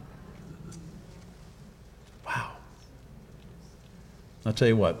 Wow. I'll tell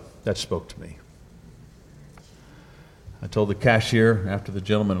you what, that spoke to me. I told the cashier after the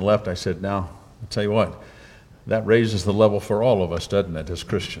gentleman left, I said, "Now, I'll tell you what, that raises the level for all of us, doesn't it, as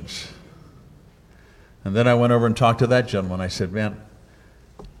Christians?" And then I went over and talked to that gentleman. I said, "Man,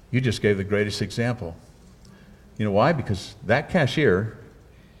 you just gave the greatest example." You know why? Because that cashier,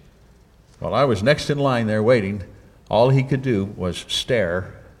 while I was next in line there waiting, all he could do was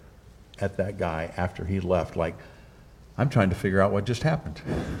stare at that guy after he left like, I'm trying to figure out what just happened.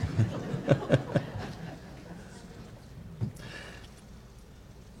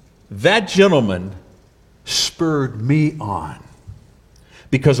 That gentleman spurred me on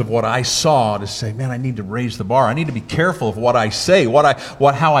because of what I saw, to say, man, I need to raise the bar. I need to be careful of what I say,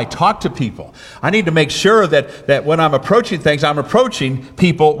 how I talk to people. I need to make sure that when I'm approaching things, I'm approaching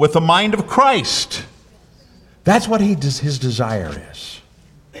people with the mind of Christ. That's what his desire is.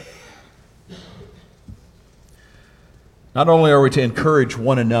 Not only are we to encourage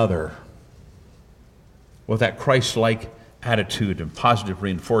one another with that Christ-like attitude and positive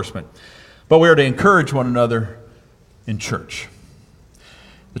reinforcement, but we are to encourage one another in church.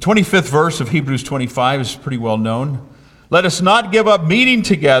 The 25th verse of Hebrews 25 is pretty well known. Let us not give up meeting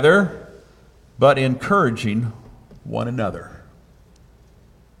together, but encouraging one another.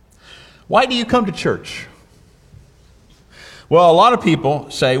 Why do you come to church? Well, a lot of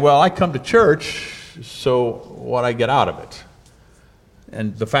people say, well, I come to church, so what I get out of it.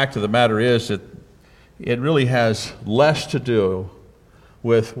 And the fact of the matter is that it really has less to do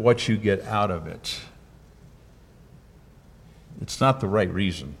with what you get out of it. It's not the right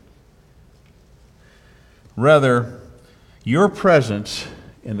reason. Rather, your presence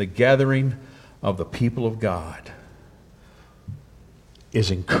in the gathering of the people of God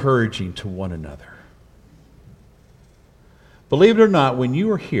is encouraging to one another. Believe it or not, when you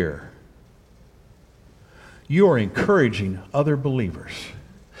are here, you are encouraging other believers.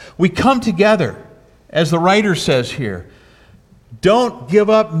 We come together, as the writer says here. Don't give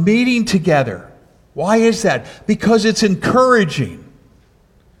up meeting together. Why is that? Because it's encouraging.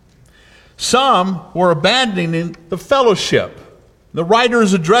 Some were abandoning the fellowship. The writer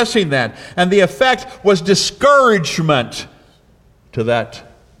is addressing that. And the effect was discouragement to that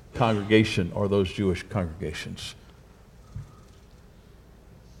congregation or those Jewish congregations.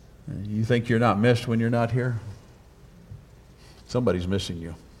 You think you're not missed when you're not here? Somebody's missing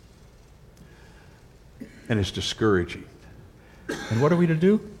you. And it's discouraging. And what are we to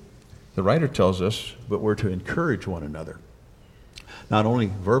do? The writer tells us that we're to encourage one another. Not only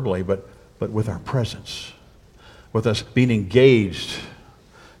verbally, but with our presence. With us being engaged.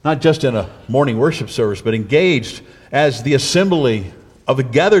 Not just in a morning worship service, but engaged as the assembly of the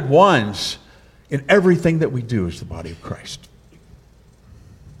gathered ones in everything that we do as the body of Christ.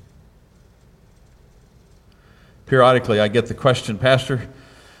 Periodically I get the question, Pastor,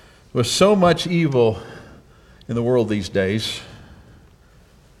 with so much evil in the world these days,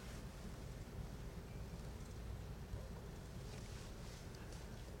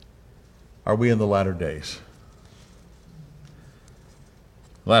 are we in the latter days?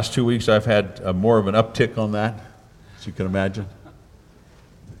 The last 2 weeks I've had more of an uptick on that, as you can imagine.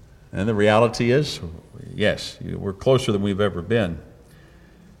 And the reality is, yes, we're closer than we've ever been.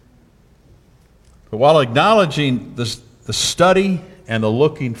 But while acknowledging the study and the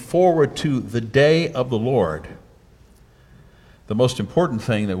looking forward to the day of the Lord, the most important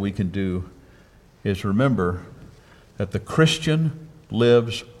thing that we can do is remember that the Christian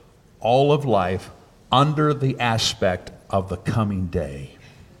lives all of life under the aspect of the coming day.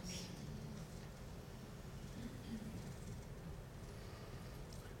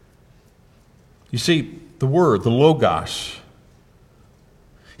 You see, the Word, the Logos,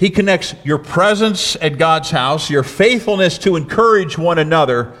 He connects your presence at God's house, your faithfulness to encourage one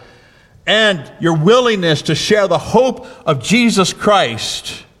another, and your willingness to share the hope of Jesus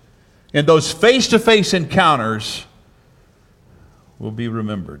Christ in those face-to-face encounters will be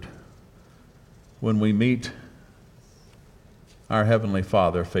remembered when we meet our Heavenly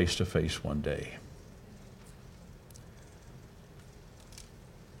Father face-to-face one day.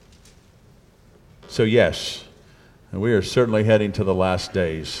 So yes, we are certainly heading to the last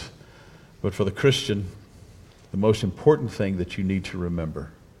days. But for the Christian, the most important thing that you need to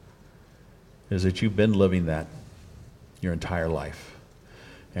remember is that you've been living that your entire life.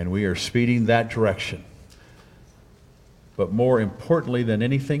 And we are speeding that direction. But more importantly than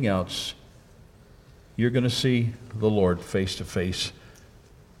anything else, you're going to see the Lord face to face.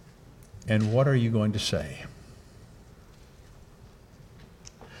 And what are you going to say?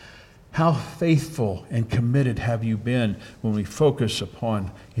 How faithful and committed have you been when we focus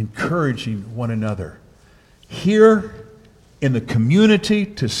upon encouraging one another? Here in the community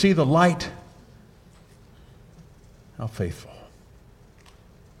to see the light? How faithful.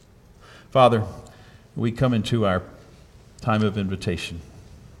 Father, we come into our time of invitation.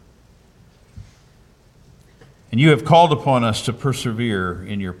 And you have called upon us to persevere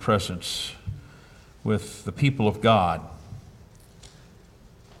in your presence with the people of God,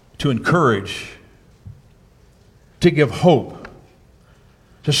 to encourage, to give hope,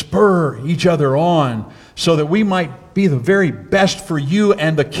 to spur each other on so that we might be the very best for you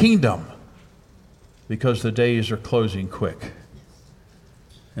and the kingdom, because the days are closing quick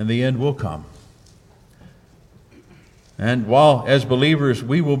and the end will come. And while as believers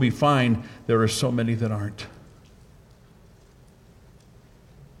we will be fine, there are so many that aren't.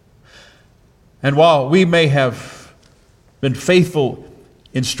 And while we may have been faithful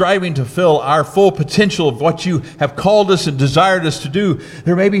in striving to fill our full potential of what you have called us and desired us to do,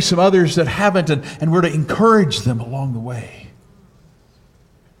 there may be some others that haven't, and we're to encourage them along the way.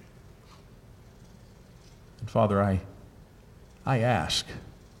 And Father, I ask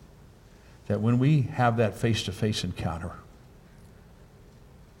that when we have that face-to-face encounter,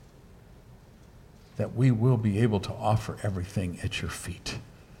 that we will be able to offer everything at your feet.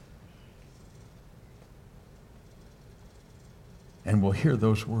 And we'll hear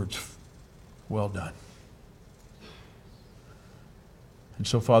those words, well done. And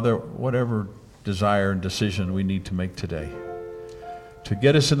so, Father, whatever desire and decision we need to make today to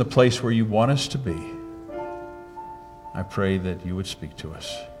get us in the place where you want us to be, I pray that you would speak to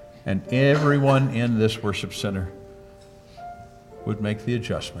us. And everyone in this worship center would make the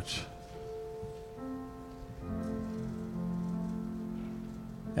adjustments.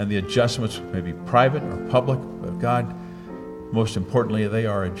 And the adjustments may be private or public, but God, most importantly, they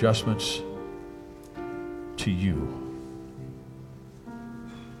are adjustments to you.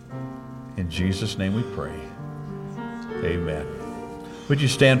 In Jesus' name we pray. Amen. Would you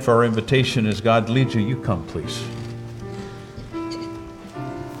stand for our invitation as God leads you? You come, please.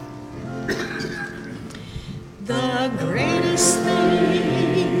 The greatest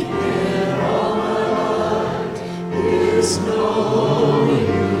thing in all my life is knowing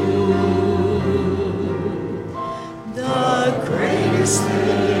you. The greatest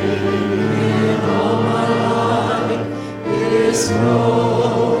thing in all my life is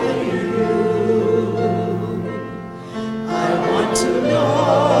knowing you. I want to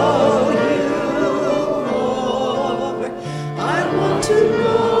know you more. I want to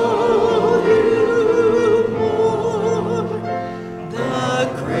know you more. The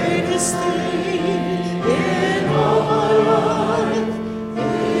greatest thing in all my life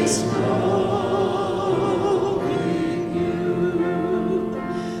is knowing you.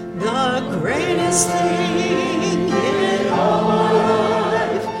 The greatest thing in all my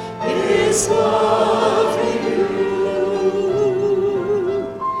life is loving you.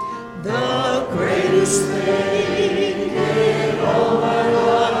 The greatest thing in all my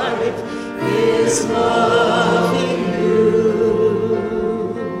life is loving you.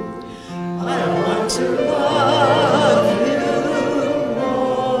 I want to love you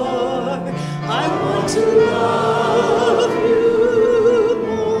more. I want to love you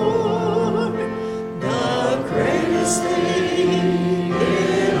more. The greatest thing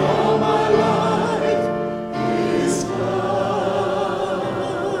in all my life is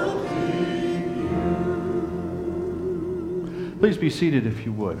Please be seated if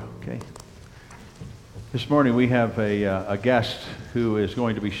you would, okay? This morning we have a guest who is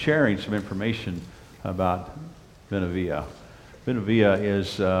going to be sharing some information about Benavia.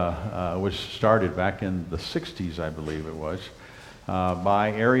 Benavia was started back in the 60s, I believe it was,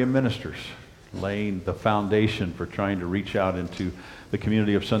 by area ministers, laying the foundation for trying to reach out into the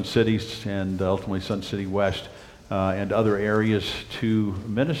community of Sun City and ultimately Sun City West and other areas to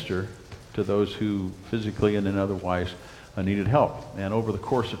minister to those who physically and otherwise needed help. And over the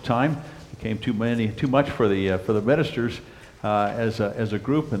course of time, it became too much for the ministers as a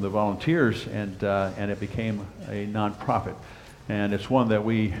group and the volunteers, and it became a nonprofit. And it's one that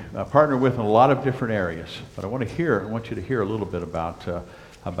we partner with in a lot of different areas. But I want you to hear a little bit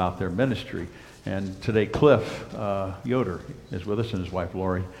about their ministry. And today, Cliff Yoder is with us, and his wife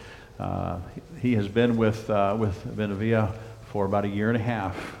Lori. He has been with Benavia for about 1.5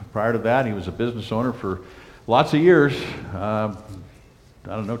 years. Prior to that, he was a business owner for lots of years. I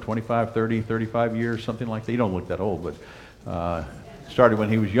don't know, 25, 30, 35 years, something like that. You don't look that old, but started when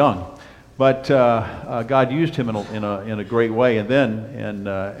he was young. But God used him in a great way. And then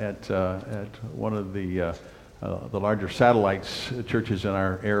at one of the larger satellites churches in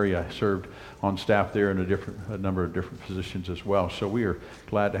our area, served on staff there in a number of different positions as well. So we are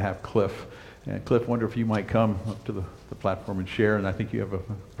glad to have Cliff. And Cliff, wonder if you might come up to the platform and share. And I think you have a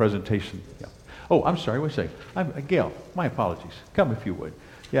presentation. Yeah. Oh, I'm sorry. Wait a second. Gail, my apologies. Come if you would.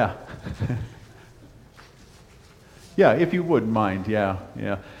 Yeah. Yeah, if you wouldn't mind. Yeah.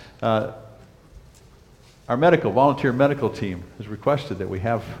 Our volunteer medical team has requested that we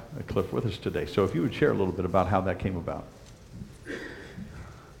have Cliff with us today. So if you would share a little bit about how that came about.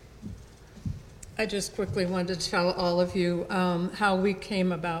 I just quickly wanted to tell all of you how we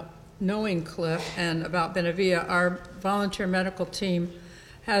came about knowing Cliff and about Benavia. Our volunteer medical team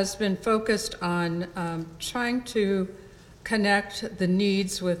has been focused on trying to connect the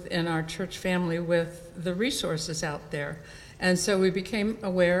needs within our church family with the resources out there. And so we became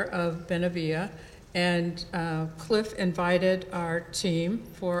aware of Benavia, and Cliff invited our team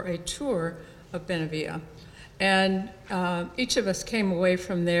for a tour of Benavia. And each of us came away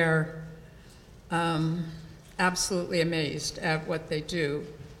from there absolutely amazed at what they do,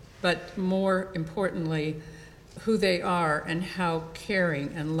 but more importantly, who they are and how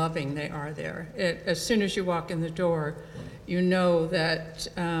caring and loving they are there. As soon as you walk in the door, you know that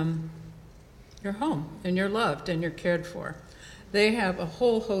you're home and you're loved and you're cared for. They have a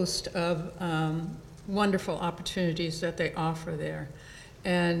whole host of wonderful opportunities that they offer there,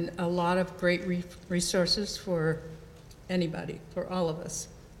 and a lot of great resources for anybody, for all of us.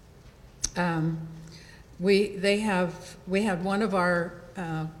 We had one of our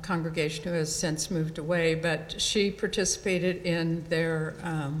congregation who has since moved away, but she participated in their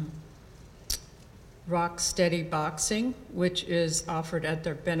Rock Steady Boxing, which is offered at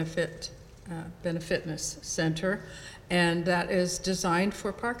their Benefitness Center, and that is designed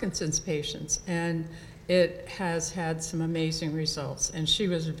for Parkinson's patients, and it has had some amazing results, and she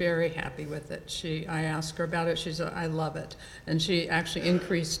was very happy with it. I asked her about it. She said, "I love it," and she actually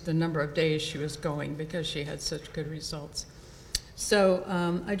increased the number of days she was going because she had such good results. So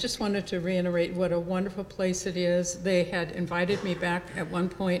I just wanted to reiterate what a wonderful place it is. They had invited me back at one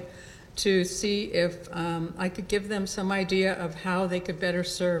point to see if I could give them some idea of how they could better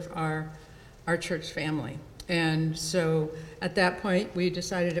serve our church family. And so at that point, we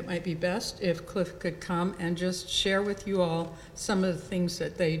decided it might be best if Cliff could come and just share with you all some of the things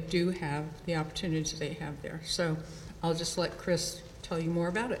that they do have, the opportunities they have there. So I'll just let Chris tell you more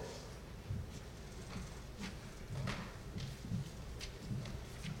about it.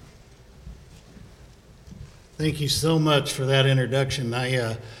 Thank you so much for that introduction.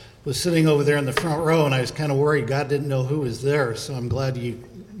 I was sitting over there in the front row, and I was kind of worried God didn't know who was there, so I'm glad you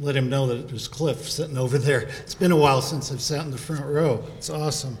let him know that it was Cliff sitting over there. It's been a while since I've sat in the front row. It's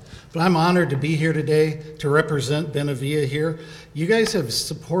awesome. But I'm honored to be here today to represent Benavia here. You guys have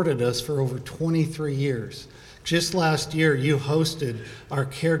supported us for over 23 years. Just last year, you hosted our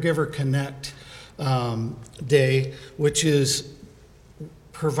Caregiver Connect Day, which is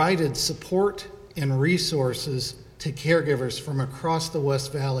provided support and resources to caregivers from across the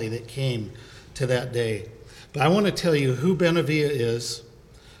West Valley that came to that day. But I want to tell you who Benavia is,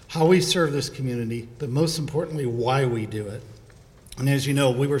 how we serve this community, but most importantly, why we do it. And as you know,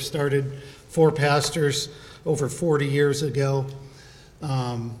 we were started 4 pastors over 40 years ago.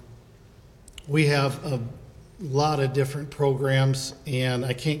 We have a lot of different programs, and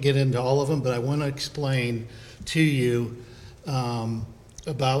I can't get into all of them, but I want to explain to you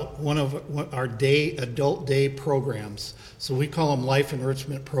about one of our adult day programs. So we call them life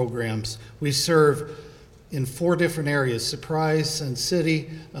enrichment programs. We serve in 4 different areas: Surprise, Sun City.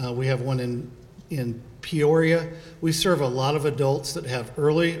 We have one in Peoria. We serve a lot of adults that have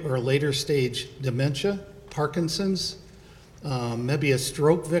early or later stage dementia, Parkinson's, maybe a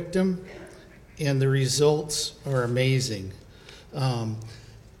stroke victim, and the results are amazing.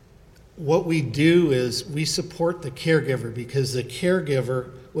 What we do is we support the caregiver, because the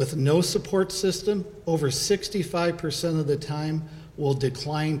caregiver with no support system, over 65% of the time, will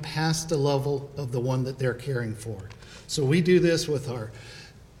decline past the level of the one that they're caring for. So we do this with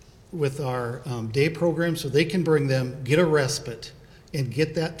our day program, so they can bring them, get a respite, and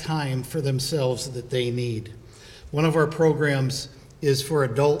get that time for themselves that they need. One of our programs is for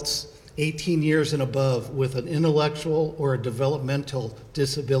adults 18 years and above with an intellectual or a developmental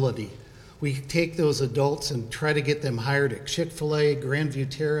disability. We take those adults and try to get them hired at Chick-fil-A, Grandview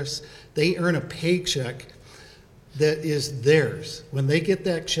Terrace. They earn a paycheck that is theirs. When they get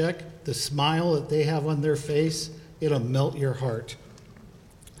that check, the smile that they have on their face, it'll melt your heart.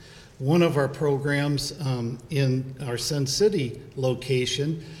 One of our programs in our Sun City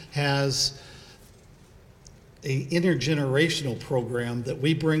location has an intergenerational program that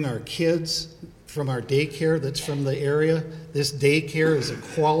we bring our kids from our daycare that's from the area. This daycare is a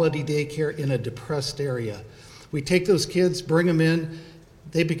quality daycare in a depressed area. We take those kids, bring them in.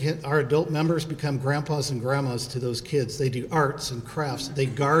 Our adult members become grandpas and grandmas to those kids. They do arts and crafts. They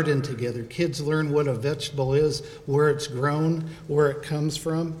garden together. Kids learn what a vegetable is, where it's grown, where it comes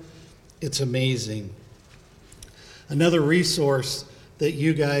from. It's amazing. Another resource that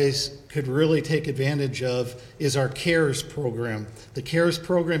you guys could really take advantage of is our CARES program. The CARES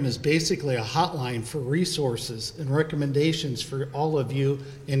program is basically a hotline for resources and recommendations for all of you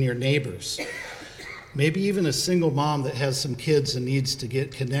and your neighbors. Maybe even a single mom that has some kids and needs to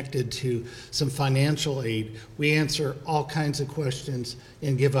get connected to some financial aid. We answer all kinds of questions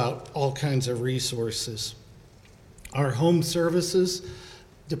and give out all kinds of resources. Our home services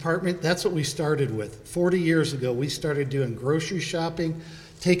department, that's what we started with. 40 years ago, we started doing grocery shopping,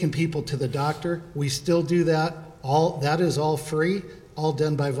 taking people to the doctor. We still do that. All that is all free, all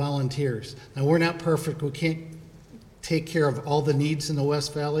done by volunteers. Now, we're not perfect. We can't take care of all the needs in the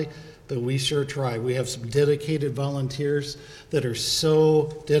West Valley, but we sure try. We have some dedicated volunteers that are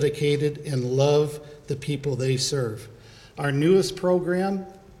so dedicated and love the people they serve. Our newest program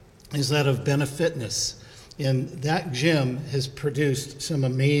is that of Benefitness, and that gym has produced some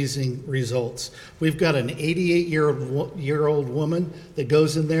amazing results. We've got an 88-year-old woman that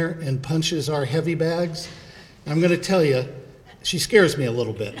goes in there and punches our heavy bags. I'm going to tell you, she scares me a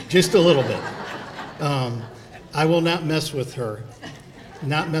little bit, just a little bit. I will not mess with her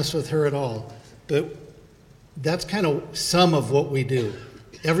at all. But that's kind of some of what we do.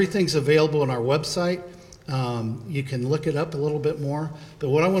 Everything's available on our website. You can look it up a little bit more. But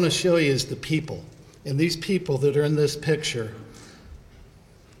what I want to show you is the people. And these people that are in this picture,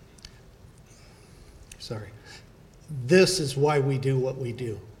 this is why we do what we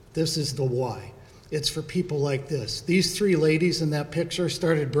do. This is the why. It's for people like this. These three ladies in that picture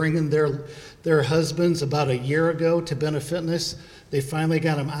started bringing their husbands about a year ago to Benefitness. They finally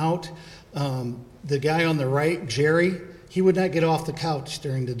got them out. The guy on the right, Jerry, he would not get off the couch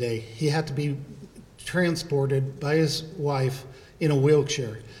during the day. He had to be transported by his wife in a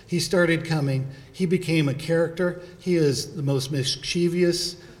wheelchair. He started coming. He became a character. He is the most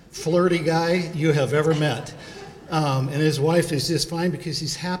mischievous, flirty guy you have ever met. And his wife is just fine because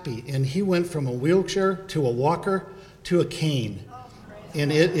he's happy. And he went from a wheelchair to a walker to a cane.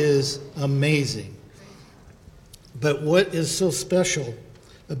 And it is amazing. But what is so special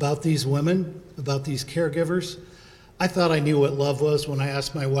about these women, about these caregivers? I thought I knew what love was when I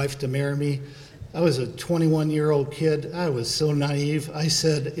asked my wife to marry me. I was a 21-year-old kid. I was so naive. I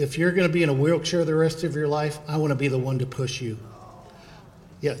said, if you're going to be in a wheelchair the rest of your life, I want to be the one to push you.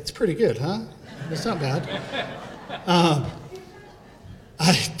 Yeah, it's pretty good, huh? It's not bad.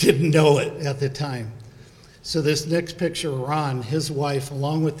 I didn't know it at the time. So this next picture, Ron, his wife,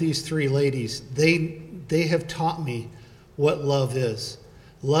 along with these three ladies, they have taught me what love is.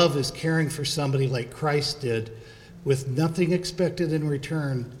 Love is caring for somebody like Christ did, with nothing expected in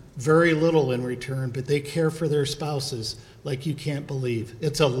return, very little in return, but they care for their spouses like you can't believe.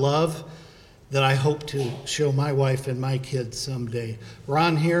 It's a love that I hope to show my wife and my kids someday.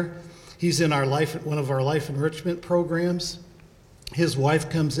 Ron here, he's in one of our life enrichment programs. His wife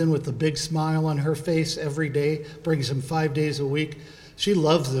comes in with a big smile on her face every day, brings him 5 days a week. She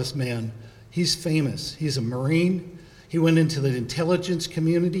loves this man. He's famous. He's a Marine. He went into the intelligence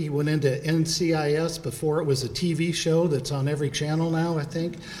community. He went into NCIS before it was a TV show that's on every channel now, I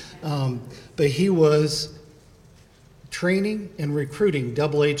think. But he was training and recruiting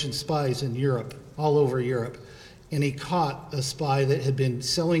double agent spies in Europe, all over Europe. And he caught a spy that had been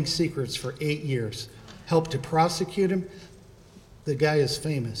selling secrets for 8 years, helped to prosecute him. The guy is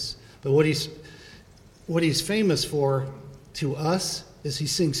famous. But what he's famous for to us is he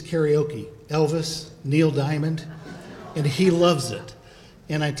sings karaoke. Elvis, Neil Diamond, and he loves it.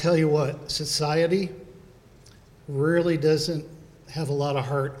 And I tell you what, society really doesn't have a lot of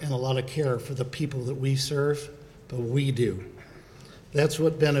heart and a lot of care for the people that we serve, but we do. That's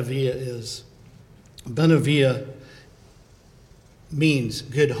what Benevilla is. Benevilla means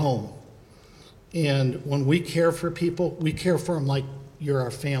good home. And when we care for people, we care for them like you're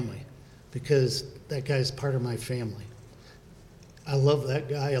our family, because that guy's part of my family. I love that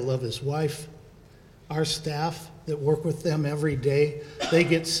guy. I love his wife. Our staff that work with them every day, they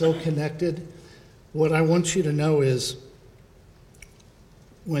get so connected. What I want you to know is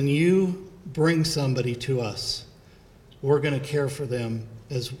when you bring somebody to us, we're going to care for them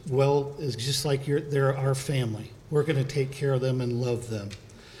as well as just like they're our family. We're going to take care of them and love them.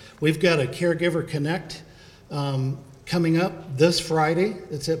 We've got a Caregiver Connect coming up this Friday.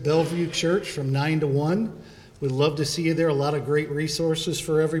 It's at Bellevue Church from 9 to 1. We'd love to see you there. A lot of great resources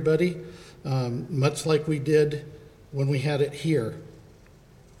for everybody, much like we did when we had it here.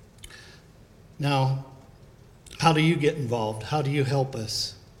 Now, how do you get involved? How do you help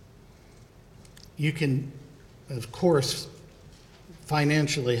us? You can, of course,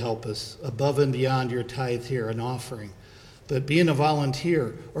 financially help us above and beyond your tithe here, an offering. But being a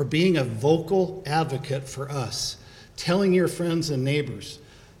volunteer or being a vocal advocate for us, telling your friends and neighbors,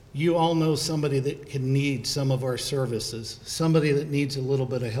 you all know somebody that can need some of our services, somebody that needs a little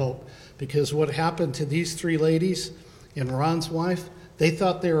bit of help. Because what happened to these three ladies and Ron's wife, they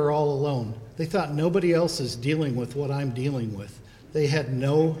thought they were all alone. They thought nobody else is dealing with what I'm dealing with. They had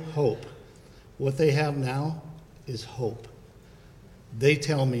no hope. What they have now is hope. They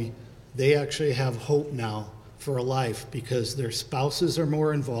tell me they actually have hope now for a life because their spouses are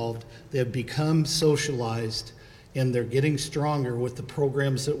more involved, they have become socialized, and they're getting stronger with the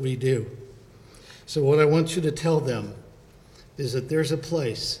programs that we do. So what I want you to tell them is that there's a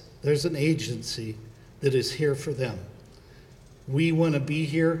place, there's an agency that is here for them. We want to be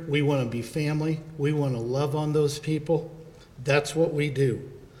here. We want to be family. We want to love on those people. That's what we do.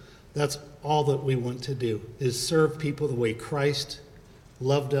 That's all that we want to do, is serve people the way Christ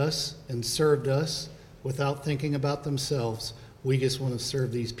loved us and served us without thinking about themselves. We just want to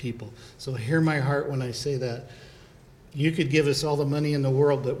serve these people. So hear my heart when I say that. You could give us all the money in the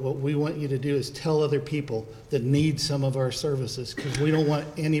world, but what we want you to do is tell other people that need some of our services, because we don't want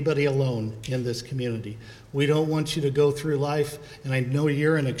anybody alone in this community. We don't want you to go through life, and I know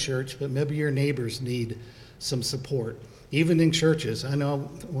you're in a church, but maybe your neighbors need some support. Even in churches, I know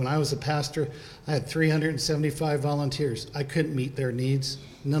when I was a pastor, I had 375 volunteers. I couldn't meet their needs.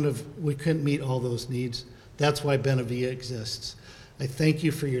 We couldn't meet all those needs. That's why Benavia exists. I thank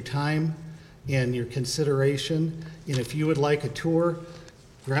you for your time and your consideration. And if you would like a tour,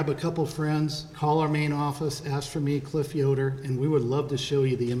 grab a couple friends, call our main office, ask for me, Cliff Yoder, and we would love to show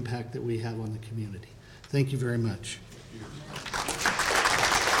you the impact that we have on the community. Thank you very much.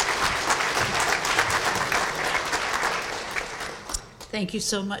 Thank you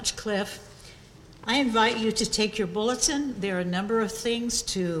so much, Cliff. I invite you to take your bulletin. There are a number of things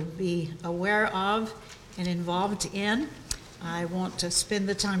to be aware of and involved in. I want to spend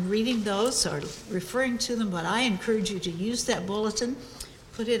the time reading those or referring to them, but I encourage you to use that bulletin,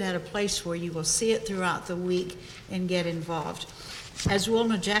 put it at a place where you will see it throughout the week and get involved. As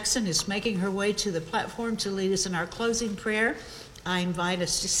Wilma Jackson is making her way to the platform to lead us in our closing prayer, I invite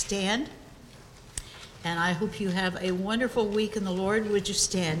us to stand. And I hope you have a wonderful week in the Lord. Would you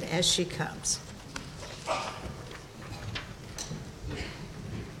stand as she comes?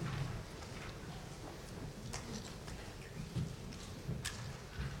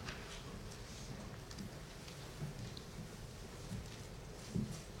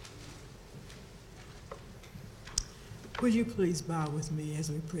 Would you please bow with me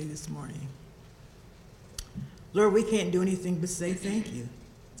as we pray this morning? Lord, we can't do anything but say thank you.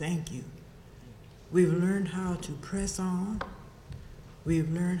 Thank you. We've learned how to press on.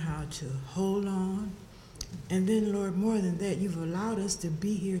 We've learned how to hold on. And then, Lord, more than that, you've allowed us to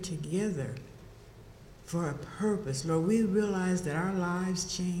be here together for a purpose. Lord, we realize that our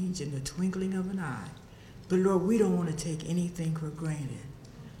lives change in the twinkling of an eye. But, Lord, we don't want to take anything for granted.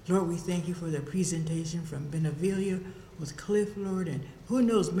 Lord, we thank you for the presentation from Benavia with Cliff, Lord, and who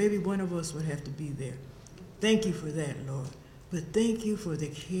knows, maybe one of us would have to be there. Thank you for that, Lord. But thank you for the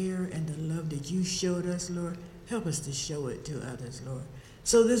care and the love that you showed us, Lord. Help us to show it to others, Lord.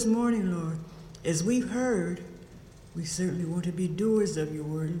 So this morning, Lord, as we've heard, we certainly want to be doers of your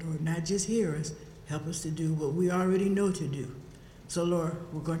word, Lord, not just hearers. Help us to do what we already know to do. So, Lord,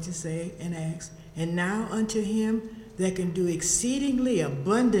 we're going to say and ask, and now unto him that can do exceedingly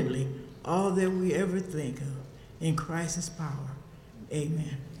abundantly all that we ever think of, in Christ's power.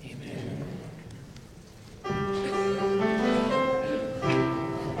 Amen. Amen.